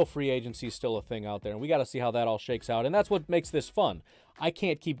happen. I know free agency is still a thing out there, and we got to see how that all shakes out, and that's what makes this fun. I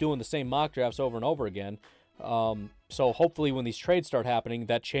can't keep doing the same mock drafts over and over again, so hopefully when these trades start happening,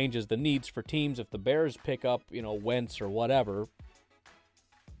 that changes the needs for teams. If the Bears pick up, you know, Wentz or whatever,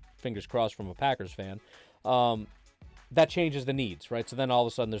 fingers crossed from a Packers fan, that changes the needs, right? So then all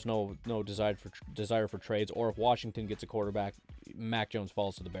of a sudden there's no desire for trades, or if Washington gets a quarterback, Mac Jones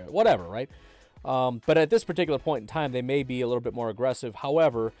falls to the Bears, whatever, right? But at this particular point in time, they may be a little bit more aggressive.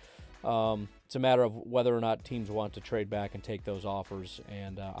 However, it's a matter of whether or not teams want to trade back and take those offers.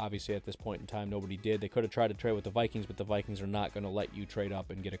 And obviously at this point in time, nobody did. They could have tried to trade with the Vikings, but the Vikings are not going to let you trade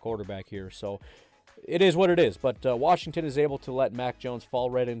up and get a quarterback here. So it is what it is. But Washington is able to let Mac Jones fall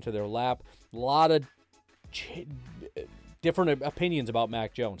right into their lap. A lot of different opinions about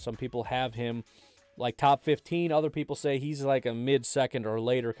Mac Jones. Some people have him like top 15. Other people say he's like a mid-second or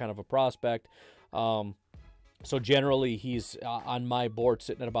later kind of a prospect. So generally he's on my board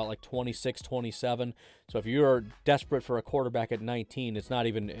sitting at about like 26, 27. So if you're desperate for a quarterback at 19, it's not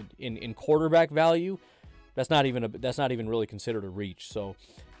even in quarterback value. That's not even really considered a reach. So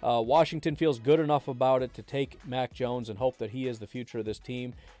Washington feels good enough about it to take Mac Jones and hope that he is the future of this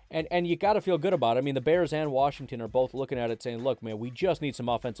team. And you got to feel good about it. I mean, the Bears and Washington are both looking at it saying, look, man, we just need some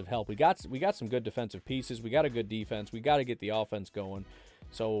offensive help. We got some good defensive pieces. We got a good defense. We got to get the offense going.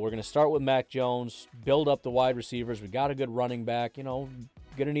 So we're going to start with Mac Jones, build up the wide receivers. We got a good running back. You know,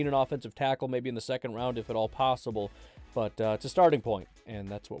 going to need an offensive tackle maybe in the second round if at all possible. But it's a starting point, and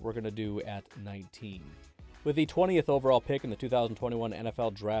that's what we're going to do at 19. With the 20th overall pick in the 2021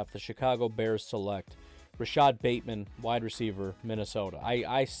 NFL Draft, the Chicago Bears select Rashad Bateman, wide receiver, Minnesota.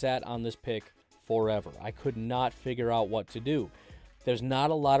 I sat on this pick forever. I could not figure out what to do. There's not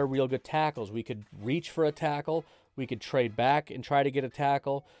a lot of real good tackles. We could reach for a tackle. We could trade back and try to get a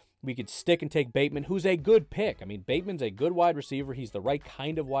tackle. We could stick and take Bateman, who's a good pick. I mean, Bateman's a good wide receiver. He's the right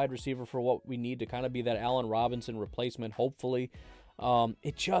kind of wide receiver for what we need to kind of be that Allen Robinson replacement, hopefully.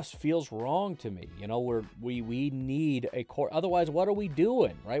 It just feels wrong to me. You know, we need a core. Otherwise, what are we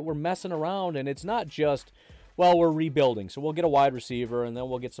doing, right? We're messing around, and it's not just, well, we're rebuilding, so we'll get a wide receiver, and then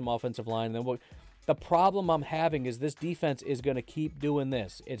we'll get some offensive line, and then the problem I'm having is this defense is going to keep doing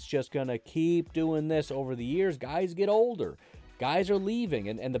this. It's just going to keep doing this over the years. Guys get older. Guys are leaving,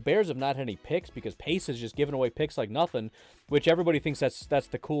 and the Bears have not had any picks because Pace has just given away picks like nothing, which everybody thinks that's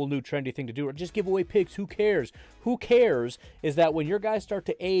the cool new trendy thing to do. Or just give away picks. Who cares? Who cares is that when your guys start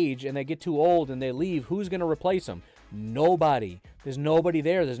to age and they get too old and they leave, who's going to replace them? Nobody. There's nobody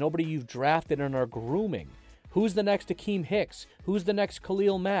there. There's nobody you've drafted and are grooming. Who's the next Akeem Hicks? Who's the next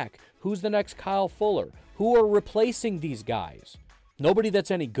Khalil Mack? Who's the next Kyle Fuller? Who are replacing these guys? Nobody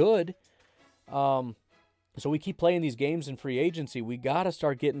that's any good. So we keep playing these games in free agency. We got to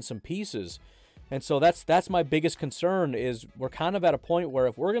start getting some pieces. And so that's my biggest concern is we're kind of at a point where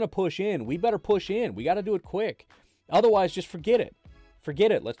if we're going to push in, we better push in. We got to do it quick. Otherwise, just forget it.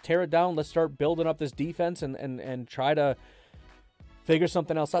 Forget it. Let's tear it down. Let's start building up this defense and try to figure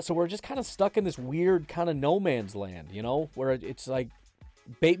something else out. So we're just kind of stuck in this weird kind of no man's land, you know, where it's like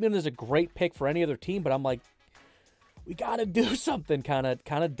Bateman is a great pick for any other team, but I'm like, we got to do something kind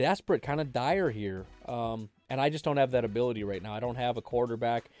of desperate, kind of dire here. And I just don't have that ability right now. I don't have a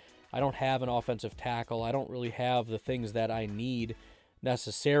quarterback. I don't have an offensive tackle. I don't really have the things that I need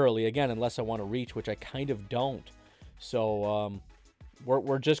necessarily, again, unless I want to reach, which I kind of don't. So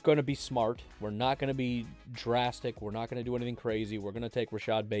we're just going to be smart. We're not going to be drastic. We're not going to do anything crazy. We're going to take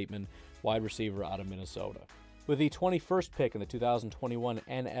Rashad Bateman, wide receiver out of Minnesota. With the 21st pick in the 2021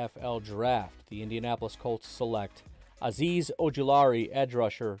 NFL Draft, the Indianapolis Colts select Azeez Ojulari, edge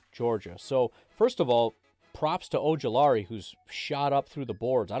rusher, Georgia. So, first of all, props to Ojulari, who's shot up through the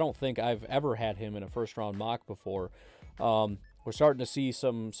boards. I don't think I've ever had him in a first-round mock before. We're starting to see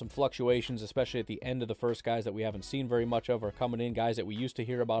some fluctuations, especially at the end of the first. Guys that we haven't seen very much of are coming in. Guys that we used to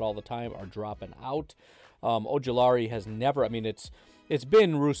hear about all the time are dropping out. Ojulari has never, I mean, it's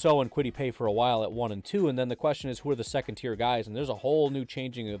been Rousseau and Kwity for a while at 1 and 2, and then the question is who are the second-tier guys, and there's a whole new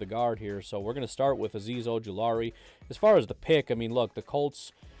changing of the guard here, so we're going to start with Azeez Ojulari. As far as the pick, I mean, look, the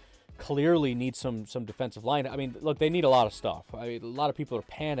Colts clearly need some defensive line. I mean, look, they need a lot of stuff. I mean, a lot of people are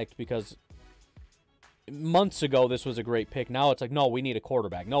panicked because months ago this was a great pick. Now it's like, no, we need a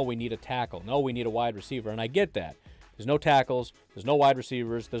quarterback. No, we need a tackle. No, we need a wide receiver, and I get that. There's no tackles, there's no wide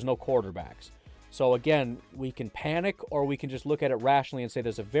receivers, there's no quarterbacks. So, again, we can panic or we can just look at it rationally and say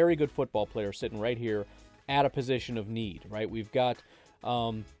there's a very good football player sitting right here at a position of need, right? We've got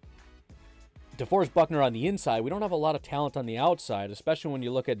DeForest Buckner on the inside. We don't have a lot of talent on the outside, especially when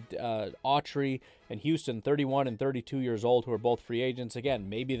you look at Autry and Houston, 31 and 32 years old, who are both free agents. Again,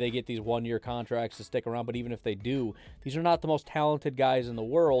 maybe they get these one-year contracts to stick around, but even if they do, these are not the most talented guys in the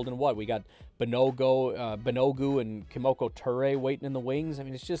world. And what? We got Benogu and Kimoko Ture waiting in the wings. I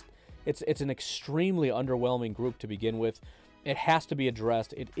mean, it's just... It's an extremely underwhelming group to begin with. It has to be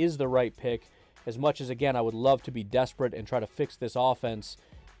addressed. It is the right pick. As much as, again, I would love to be desperate and try to fix this offense,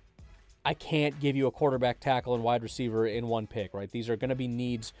 I can't give you a quarterback, tackle, and wide receiver in one pick, right? These are going to be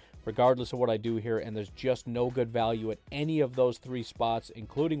needs regardless of what I do here, and there's just no good value at any of those three spots,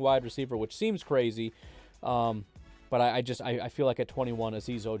 including wide receiver, which seems crazy. But I feel like at 21,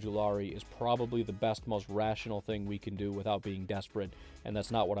 Azeez Ojulari is probably the best, most rational thing we can do without being desperate, and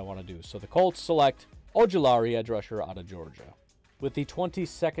that's not what I want to do. So the Colts select Ojulari, edge rusher out of Georgia. With the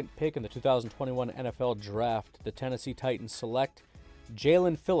 22nd pick in the 2021 NFL Draft, the Tennessee Titans select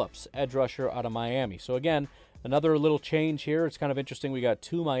Jaylen Phillips, edge rusher out of Miami. So again, another little change here. It's kind of interesting. We got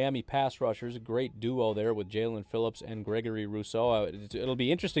two Miami pass rushers, a great duo there with Jaylen Phillips and Gregory Rousseau. It'll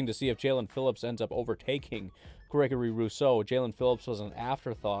be interesting to see if Jaylen Phillips ends up overtaking Gregory Rousseau. Jaylen Phillips was an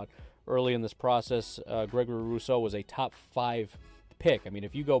afterthought early in this process. Gregory Rousseau was a top 5 pick. I mean,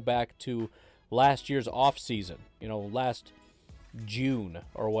 if you go back to last year's offseason, last June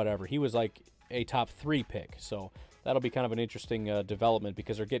or whatever, he was like a top 3 pick. So that'll be kind of an interesting development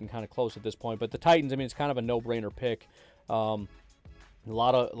because they're getting kind of close at this point. But the Titans, I mean, it's kind of a no-brainer pick. A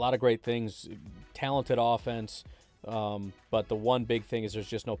lot of great things, talented offense. But the one big thing is there's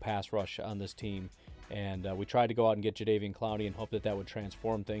just no pass rush on this team. And we tried to go out and get Jadeveon Clowney and hope that would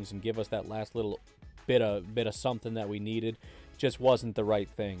transform things and give us that last little bit of something that we needed. Just wasn't the right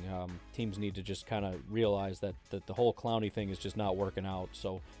thing. Teams need to just kind of realize that the whole Clowney thing is just not working out.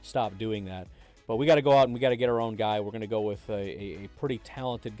 So stop doing that. But we got to go out and we got to get our own guy. We're going to go with a pretty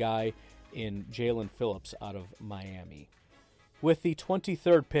talented guy in Jaylen Phillips out of Miami. With the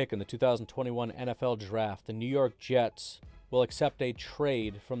 23rd pick in the 2021 NFL Draft, the New York Jets will accept a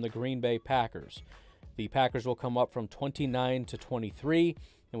trade from the Green Bay Packers. The Packers will come up from 29 to 23,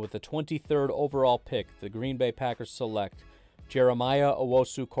 and with the 23rd overall pick, the Green Bay Packers select Jeremiah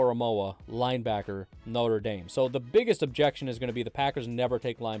Owusu-Koramoah, linebacker, Notre Dame. So the biggest objection is going to be the Packers never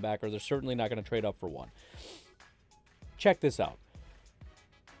take linebacker. They're certainly not going to trade up for one. Check this out.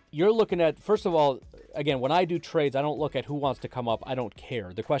 You're looking at, first of all, again, when I do trades, I don't look at who wants to come up. I don't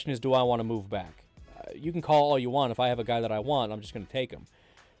care. The question is, do I want to move back? You can call all you want. If I have a guy that I want, I'm just going to take him.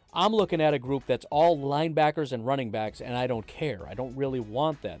 I'm looking at a group that's all linebackers and running backs, and I don't care. I don't really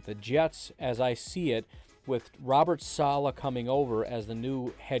want that. The Jets, as I see it, with Robert Saleh coming over as the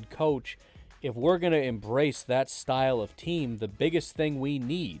new head coach, if we're going to embrace that style of team, the biggest thing we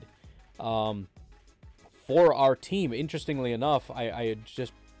need for our team, interestingly enough, I had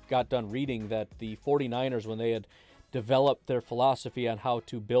just got done reading that the 49ers, when they had developed their philosophy on how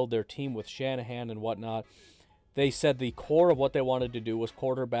to build their team with Shanahan and whatnot, they said the core of what they wanted to do was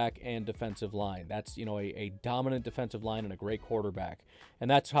quarterback and defensive line. That's, a dominant defensive line and a great quarterback.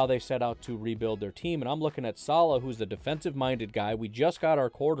 And that's how they set out to rebuild their team. And I'm looking at Saleh, who's the defensive-minded guy. We just got our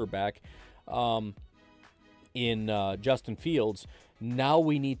quarterback in Justin Fields. Now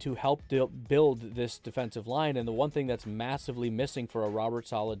we need to help build this defensive line, and the one thing that's massively missing for a Robert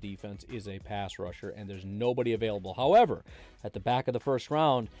Saleh defense is a pass rusher, and there's nobody available. However, at the back of the first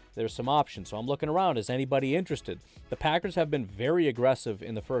round, there's some options, so I'm looking around. Is anybody interested? The Packers have been very aggressive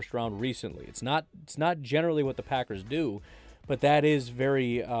in the first round recently. It's not generally what the Packers do, but that is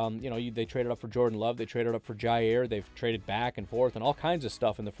very, they traded up for Jordan Love, they traded up for Jair, they've traded back and forth and all kinds of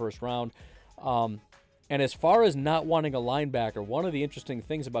stuff in the first round. And as far as not wanting a linebacker, one of the interesting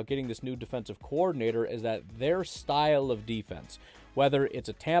things about getting this new defensive coordinator is that their style of defense, whether it's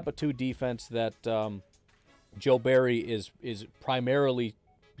a Tampa 2 defense that Joe Barry is primarily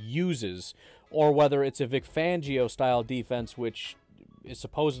uses, or whether it's a Vic Fangio style defense, which is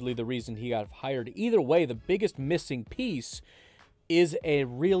supposedly the reason he got hired. Either way, the biggest missing piece is a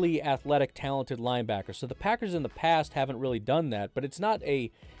really athletic, talented linebacker. So the Packers in the past haven't really done that, but it's not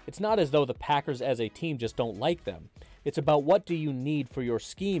as though the Packers as a team just don't like them. It's about what do you need for your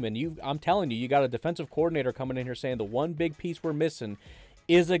scheme, and I'm telling you, you got a defensive coordinator coming in here saying the one big piece we're missing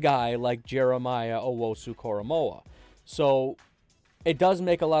is a guy like Jeremiah Owusu-Koramoah. So it does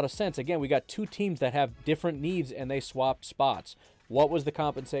make a lot of sense. Again, we got two teams that have different needs, and they swapped spots. What was the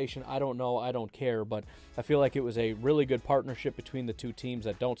compensation? I don't know. I don't care. But I feel like it was a really good partnership between the two teams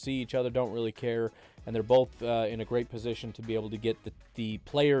that don't see each other, don't really care, and they're both in a great position to be able to get the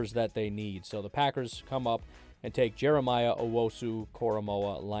players that they need. So the Packers come up and take Jeremiah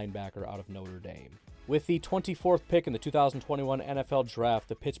Owusu-Koramoah, linebacker out of Notre Dame. With the 24th pick in the 2021 NFL Draft,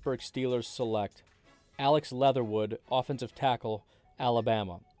 the Pittsburgh Steelers select Alex Leatherwood, offensive tackle,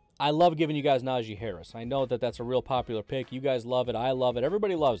 Alabama. I love giving you guys Najee Harris. I know that that's a real popular pick. You guys love it. I love it.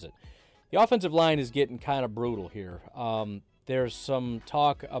 Everybody loves it. The offensive line is getting kind of brutal here. There's some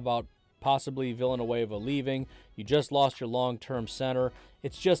talk about possibly Villanueva leaving. You just lost your long-term center.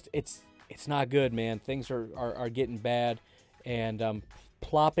 It's not good, man. Things are getting bad. And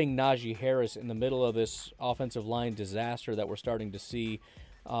plopping Najee Harris in the middle of this offensive line disaster that we're starting to see,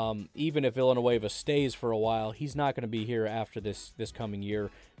 even if Villanueva stays for a while, he's not going to be here after this coming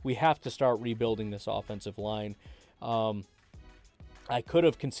year. We have to start rebuilding this offensive line. I could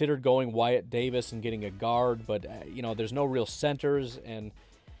have considered going Wyatt Davis and getting a guard, but there's no real centers, and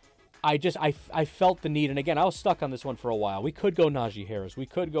I felt the need. And again, I was stuck on this one for a while. We could go Najee Harris. We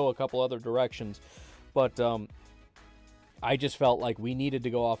could go a couple other directions, but I just felt like we needed to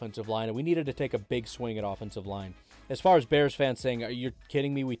go offensive line, and we needed to take a big swing at offensive line. As far as Bears fans saying, "Are you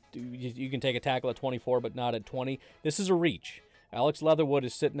kidding me? You can take a tackle at 24, but not at 20." This is a reach. Alex Leatherwood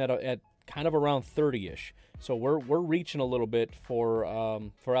is sitting at kind of around 30-ish, so we're reaching a little bit for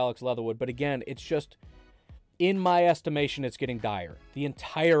Alex Leatherwood. But again, it's just, in my estimation, it's getting dire. The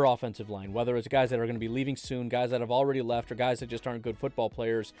entire offensive line, whether it's guys that are going to be leaving soon, guys that have already left, or guys that just aren't good football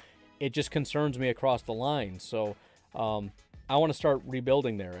players, it just concerns me across the line. So I want to start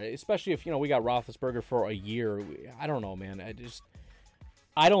rebuilding there, especially if we got Roethlisberger for a year. I don't know, man.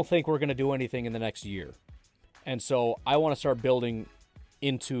 I don't think we're going to do anything in the next year. And so I want to start building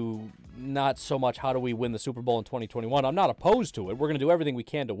into not so much how do we win the Super Bowl in 2021. I'm not opposed to it. We're going to do everything we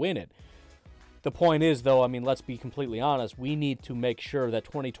can to win it. The point is, though, let's be completely honest. We need to make sure that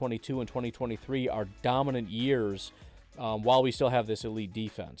 2022 and 2023 are dominant years while we still have this elite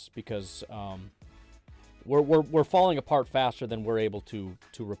defense, because we're falling apart faster than we're able to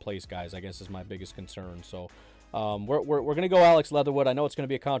replace guys, I guess, is my biggest concern. So we're going to go Alex Leatherwood. I know it's going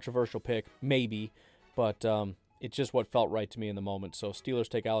to be a controversial pick, maybe, but it's just what felt right to me in the moment. So Steelers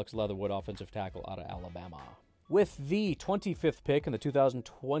take Alex Leatherwood, offensive tackle out of Alabama. With the 25th pick in the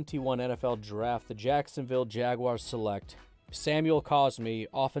 2021 NFL Draft, the Jacksonville Jaguars select Samuel Cosmi,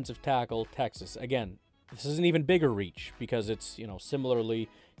 offensive tackle, Texas. Again, this is an even bigger reach because it's, similarly,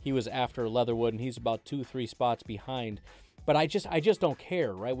 he was after Leatherwood, and he's about 2-3 spots behind. But I just don't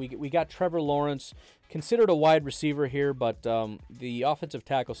care, right? We got Trevor Lawrence, considered a wide receiver here, but the offensive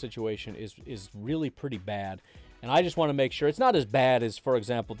tackle situation is really pretty bad. And I just want to make sure it's not as bad as, for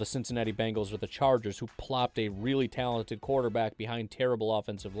example, the Cincinnati Bengals or the Chargers, who plopped a really talented quarterback behind terrible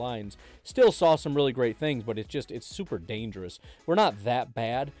offensive lines. Still saw some really great things, but it's super dangerous. We're not that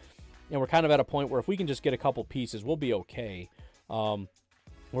bad, and we're kind of at a point where if we can just get a couple pieces, we'll be okay.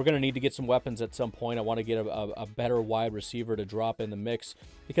 We're going to need to get some weapons at some point. I want to get a better wide receiver to drop in the mix.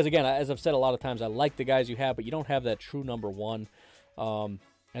 Because, again, as I've said a lot of times, I like the guys you have, but you don't have that true number one. And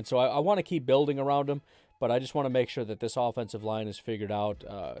so I want to keep building around them, but I just want to make sure that this offensive line is figured out.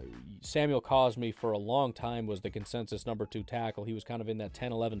 Samuel Cosmi, for a long time, was the consensus number 2 tackle. He was kind of in that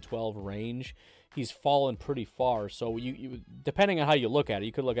 10, 11, 12 range. He's fallen pretty far. So you depending on how you look at it,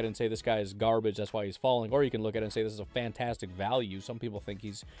 you could look at it and say this guy is garbage, that's why he's falling. Or you can look at it and say this is a fantastic value. Some people think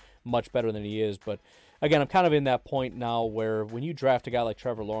he's much better than he is. But again, I'm kind of in that point now where when you draft a guy like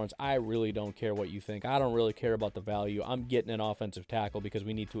Trevor Lawrence, I really don't care what you think. I don't really care about the value. I'm getting an offensive tackle because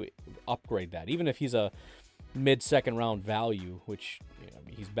we need to upgrade that. Even if he's a mid-second round value, which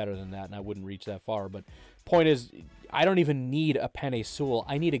he's better than that, and I wouldn't reach that far. But point is, I don't even need a Penei Sewell.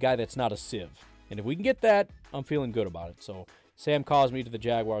 I need a guy that's not a sieve. And if we can get that, I'm feeling good about it. So Sam calls me to the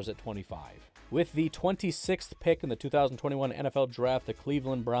Jaguars at 25. With the 26th pick in the 2021 NFL Draft, the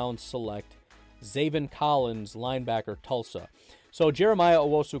Cleveland Browns select Zaven Collins, linebacker, Tulsa. So Jeremiah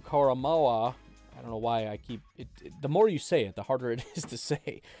Owusu-Koramoah, I don't know why I keep it. The more you say it, the harder it is to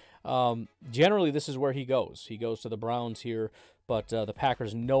say. Generally, this is where he goes. He goes to the Browns here, but the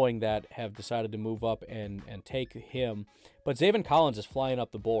Packers, knowing that, have decided to move up and take him. But Zaven Collins is flying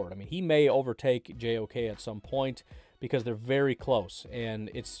up the board. I mean, he may overtake JOK at some point because they're very close, and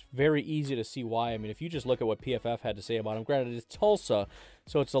it's very easy to see why. I mean, if you just look at what PFF had to say about him, granted, it's Tulsa,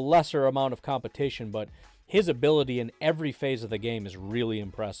 so it's a lesser amount of competition, but his ability in every phase of the game is really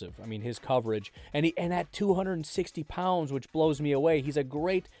impressive. I mean, his coverage, and at 260 pounds, which blows me away, he's a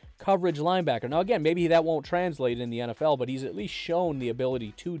great coverage linebacker. Now, again, maybe that won't translate in the NFL, but he's at least shown the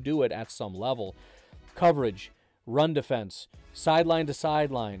ability to do it at some level. Coverage, run defense, sideline to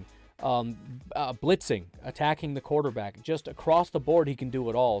sideline, blitzing, attacking the quarterback. Just across the board, he can do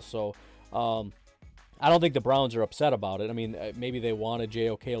it all. So I don't think the Browns are upset about it. I mean, maybe they wanted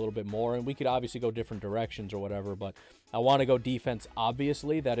JOK a little bit more, and we could obviously go different directions or whatever, but I want to go defense,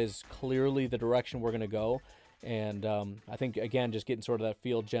 obviously. That is clearly the direction we're going to go. And I think, again, just getting sort of that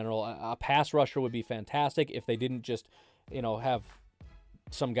field general. A pass rusher would be fantastic if they didn't just, have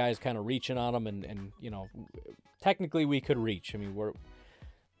some guys kind of reaching on them, and technically we could reach. I mean,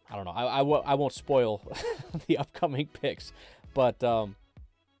 I don't know. I won't spoil the upcoming picks, but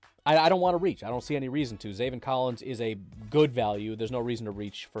I don't want to reach. I don't see any reason to. Zaven Collins is a good value. There's no reason to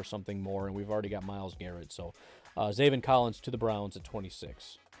reach for something more, and we've already got Myles Garrett. So Zaven Collins to the Browns at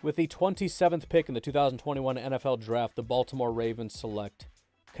 26. With the 27th pick in the 2021 NFL Draft, the Baltimore Ravens select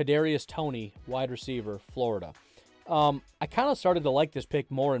Kadarius Toney, wide receiver, Florida. I kind of started to like this pick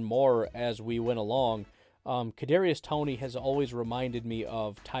more and more as we went along. Kadarius Toney has always reminded me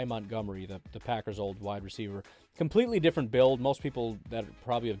of Ty Montgomery, the Packers' old wide receiver. Completely different build. Most people that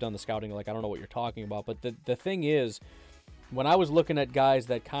probably have done the scouting are like, I don't know what you're talking about. But the thing is, when I was looking at guys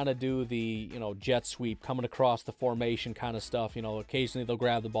that kind of do the, jet sweep, coming across the formation kind of stuff, occasionally they'll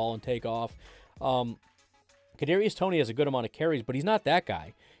grab the ball and take off. Kadarius Toney has a good amount of carries, but he's not that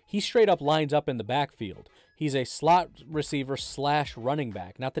guy. He straight up lines up in the backfield. He's a slot receiver / running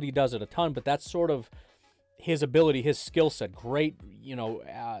back. Not that he does it a ton, but that's sort of his ability, his skill set. Great,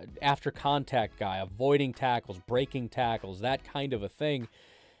 after contact guy, avoiding tackles, breaking tackles, that kind of a thing.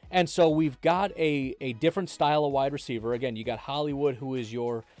 And so we've got a different style of wide receiver. Again, you got Hollywood, who is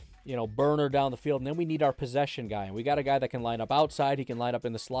your, burner down the field. And then we need our possession guy. And we got a guy that can line up outside. He can line up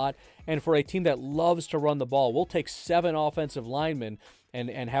in the slot. And for a team that loves to run the ball, we'll take 7 offensive linemen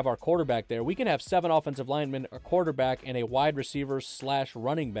and have our quarterback there. We can have 7 offensive linemen, a quarterback, and a wide receiver /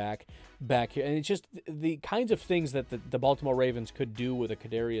 running back here. And it's just the kinds of things that the Baltimore Ravens could do with a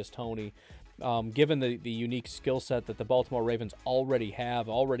Kadarius Toney, given the unique skill set that the Baltimore Ravens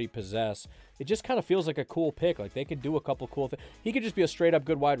already possess. It just kind of feels like a cool pick. Like they could do a couple cool things. He could just be a straight up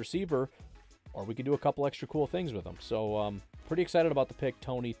good wide receiver, or we could do a couple extra cool things with him. So pretty excited about the pick,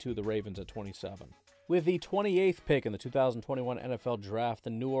 Toney to the Ravens at 27. With the 28th pick in the 2021 NFL Draft, the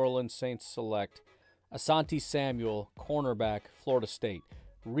New Orleans Saints select Asante Samuel, cornerback, Florida State.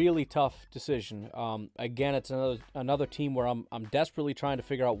 Really tough decision. Again, it's another team where I'm desperately trying to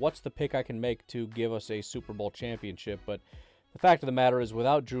figure out what's the pick I can make to give us a Super Bowl championship. But the fact of the matter is,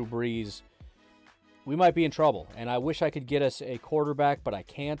 without Drew Brees, we might be in trouble. And I wish I could get us a quarterback, but I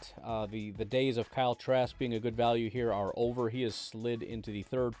can't. The days of Kyle Trask being a good value here are over. He has slid into the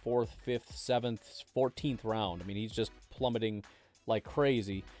 3rd, 4th, 5th, 7th, 14th round. I mean, he's just plummeting like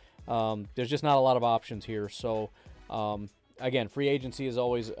crazy. There's just not a lot of options here. So, again, free agency is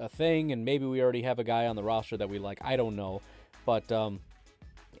always a thing, and maybe we already have a guy on the roster that we like. I don't know. But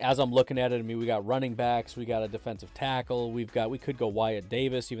as I'm looking at it, I mean, we got running backs, we got a defensive tackle, we could go Wyatt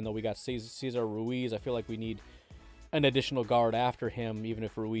Davis, even though we got Cesar Ruiz. I feel like we need an additional guard after him, even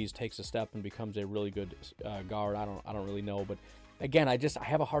if Ruiz takes a step and becomes a really good guard. I don't really know, but again, I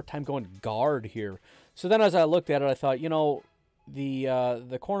have a hard time going guard here. So then, as I looked at it, I thought,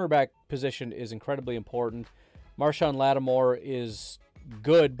 the cornerback position is incredibly important. Marshawn Lattimore is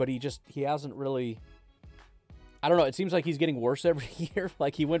good, but he hasn't really. I don't know. It seems like he's getting worse every year.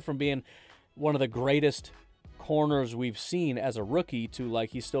 Like he went from being one of the greatest corners we've seen as a rookie to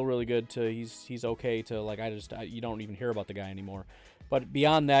like he's still really good to he's okay to like you don't even hear about the guy anymore. But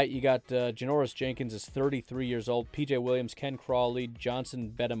beyond that, you got Janoris Jenkins is 33 years old. P.J. Williams, Ken Crawley,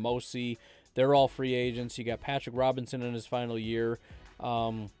 Johnson Bedamosi, they're all free agents. You got Patrick Robinson in his final year.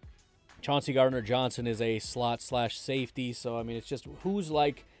 Chauncey Gardner-Johnson is a slot/safety. So, I mean, it's just who's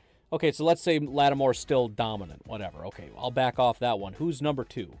like, okay, so let's say Lattimore's still dominant. Whatever. Okay, I'll back off that one. Who's number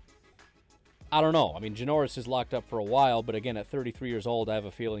 2? I don't know. I mean, Janoris is locked up for a while, but again, at 33 years old, I have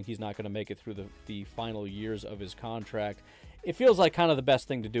a feeling he's not going to make it through the final years of his contract. It feels like kind of the best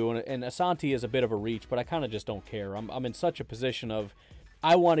thing to do, and Asante is a bit of a reach, but I kind of just don't care. I'm in such a position of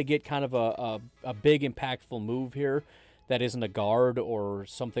I want to get kind of a big, impactful move here that isn't a guard or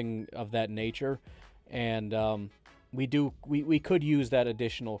something of that nature, and we could use that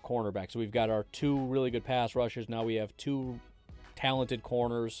additional cornerback. So we've got our 2 really good pass rushers. Now we have 2 talented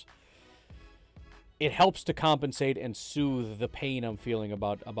corners. It helps to compensate and soothe the pain I'm feeling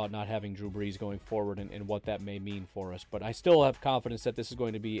about not having Drew Brees going forward and what that may mean for us. But I still have confidence that this is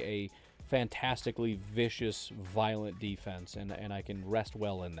going to be a fantastically vicious, violent defense, and I can rest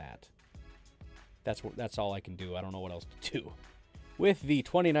well in that. That's all I can do. I don't know what else to do. With the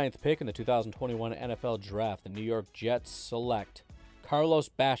 29th pick in the 2021 NFL Draft, the New York Jets select Carlos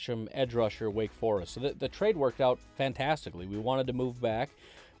Basham, edge rusher, Wake Forest. So the trade worked out fantastically. We wanted to move back.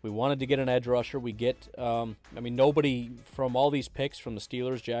 We wanted to get an edge rusher. We get, nobody from all these picks from the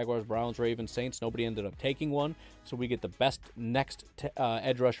Steelers, Jaguars, Browns, Ravens, Saints, nobody ended up taking one. So we get the best next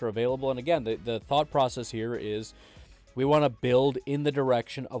edge rusher available. And again, the thought process here is we want to build in the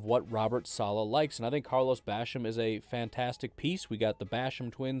direction of what Robert Saleh likes. And I think Carlos Basham is a fantastic piece. We got the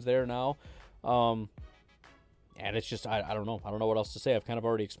Basham twins there now. And it's just, I don't know. I don't know what else to say. I've kind of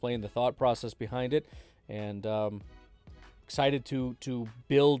already explained the thought process behind it. And, excited to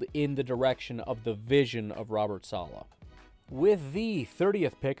build in the direction of the vision of Robert Saleh. With the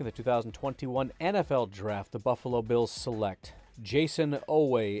 30th pick in the 2021 NFL Draft, the Buffalo Bills select Jason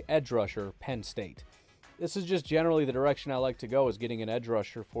Oweh, edge rusher, Penn State. This is just generally the direction I like to go, is getting an edge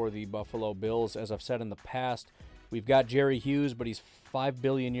rusher for the Buffalo Bills. As I've said in the past, we've got Jerry Hughes, but he's 5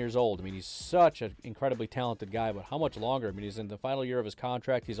 billion years old. I mean, he's such an incredibly talented guy, but how much longer? I mean, he's in the final year of his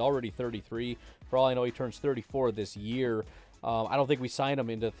contract. He's already 33. For all I know, he turns 34 this year. I don't think we signed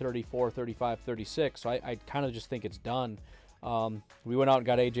him into 34, 35, 36, so I kind of just think it's done. We went out and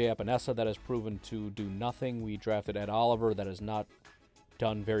got A.J. Epinesa. That has proven to do nothing. We drafted Ed Oliver. That has not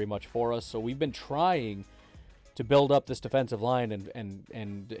done very much for us. So we've been trying to build up this defensive line and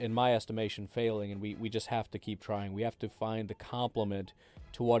in my estimation, failing, and we just have to keep trying. We have to find the complement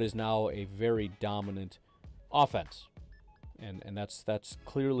to what is now a very dominant offense. And that's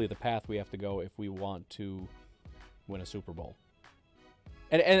clearly the path we have to go if we want to win a Super Bowl.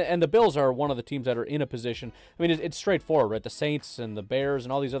 And the Bills are one of the teams that are in a position. I mean, it's straightforward, right? The Saints and the Bears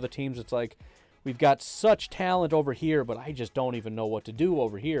and all these other teams, it's like we've got such talent over here, but I just don't even know what to do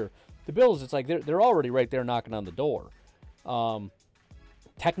over here. The Bills, it's like they're already right there knocking on the door.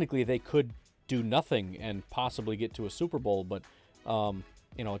 Technically, they could do nothing and possibly get to a Super Bowl, but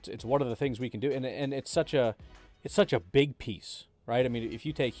it's one of the things we can do, and it's such a big piece, right? I mean, if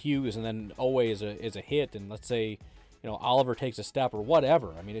you take Hughes and then Oweh is a hit, and let's say Oliver takes a step or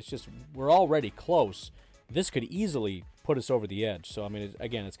whatever. I mean, it's just we're already close. This could easily put us over the edge. So I mean,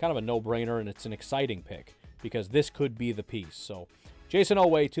 it's kind of a no-brainer, and it's an exciting pick because this could be the piece. So Jason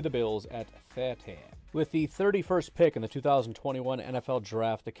Oweh to the Bills at 30. With the 31st pick in the 2021 NFL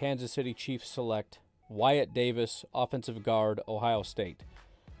Draft, the Kansas City Chiefs select Wyatt Davis, offensive guard, Ohio State.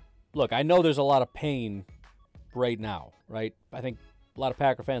 Look, I know there's a lot of pain right now, right? I think a lot of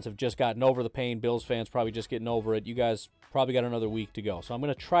Packer fans have just gotten over the pain. Bills fans probably just getting over it. You guys probably got another week to go. So I'm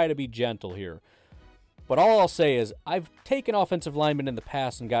going to try to be gentle here. But all I'll say is I've taken offensive linemen in the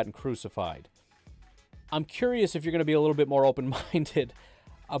past and gotten crucified. I'm curious if you're going to be a little bit more open-minded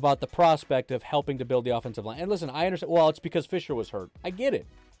about the prospect of helping to build the offensive line. And listen, I understand. Well, it's because Fisher was hurt. I get it.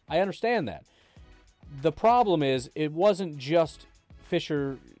 I understand that. The problem is it wasn't just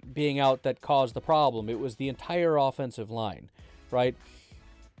Fisher being out that caused the problem. It was the entire offensive line, right?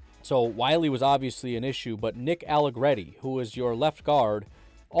 So Wiley was obviously an issue, but Nick Allegretti, who is your left guard,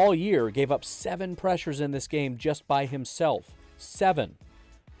 all year gave up 7 pressures in this game just by himself. 7.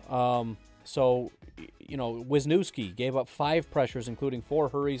 Wisniewski gave up 5 pressures, including 4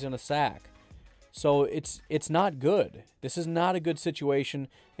 hurries and a sack. So it's not good. This is not a good situation,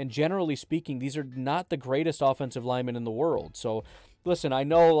 and generally speaking, these are not the greatest offensive linemen in the world. So listen, I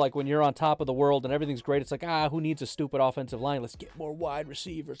know like when you're on top of the world and everything's great, it's like, who needs a stupid offensive line? Let's get more wide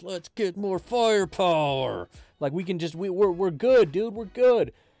receivers. Let's get more firepower. Like we can just, we're good, dude. We're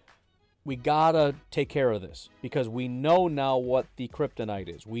good. We gotta take care of this because we know now what the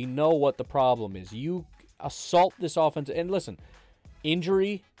kryptonite is. We know what the problem is. You assault this offense, and listen,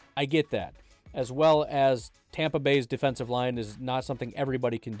 Injury, I get that. As well as Tampa Bay's defensive line is not something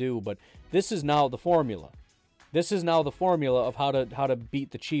everybody can do, but this is now the formula. This is now the formula of how to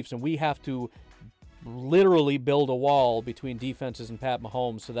beat the Chiefs, and we have to literally build a wall between defenses and Pat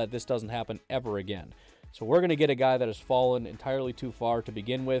Mahomes so that this doesn't happen ever again. So we're going to get a guy that has fallen entirely too far to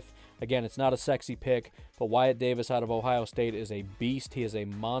begin with. Again, it's not a sexy pick, but Wyatt Davis out of Ohio State is a beast. He is a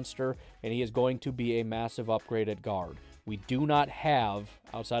monster, and he is going to be a massive upgrade at guard. We do not have,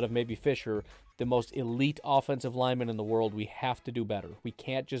 outside of maybe Fisher, the most elite offensive lineman in the world. We have to do better. We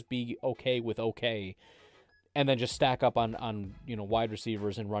can't just be okay with okay and then just stack up on wide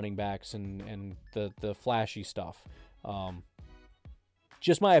receivers and running backs and the flashy stuff.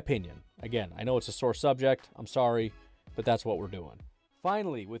 Just my opinion. Again, I know it's a sore subject. I'm sorry, but that's what we're doing.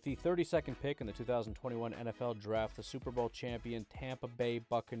 Finally, with the 32nd pick in the 2021 NFL Draft, the Super Bowl champion Tampa Bay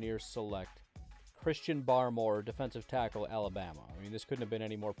Buccaneers select Christian Barmore, defensive tackle, Alabama. I mean, this couldn't have been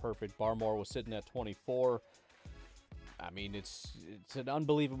any more perfect. Barmore was sitting at 24. I mean, it's an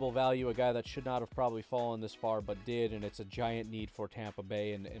unbelievable value, a guy that should not have probably fallen this far, but did, and it's a giant need for Tampa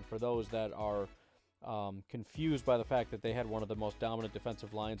Bay. And for those that are confused by the fact that they had one of the most dominant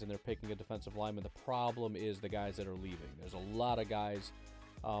defensive lines and they're picking a defensive lineman, the problem is the guys that are leaving. There's a lot of guys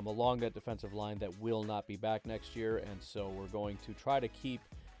along that defensive line that will not be back next year, and so we're going to try to keep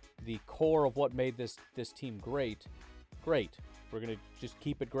the core of what made this team great. We're going to just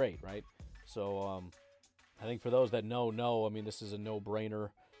keep it great, right? So I think for those that know, I mean, this is a no-brainer.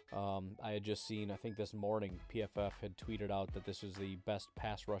 I had just seen, I think this morning, PFF had tweeted out that this is the best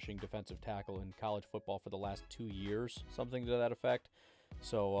pass-rushing defensive tackle in college football for the last 2 years, something to that effect.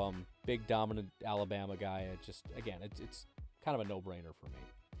 So big, dominant Alabama guy. It's kind of a no-brainer for me.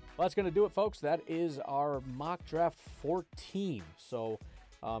 Well, that's going to do it, folks. That is our mock draft 14. So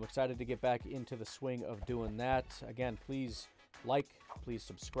I'm excited to get back into the swing of doing that. Again, please like, please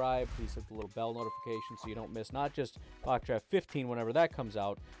subscribe, please hit the little bell notification so you don't miss not just mock draft 15 whenever that comes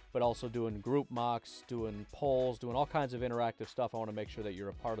out, but also doing group mocks, doing polls, doing all kinds of interactive stuff. I want to make sure that you're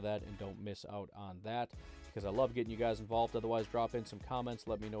a part of that and don't miss out on that because I love getting you guys involved. Otherwise, drop in some comments,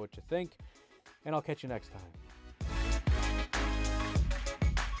 let me know what you think, and I'll catch you next time.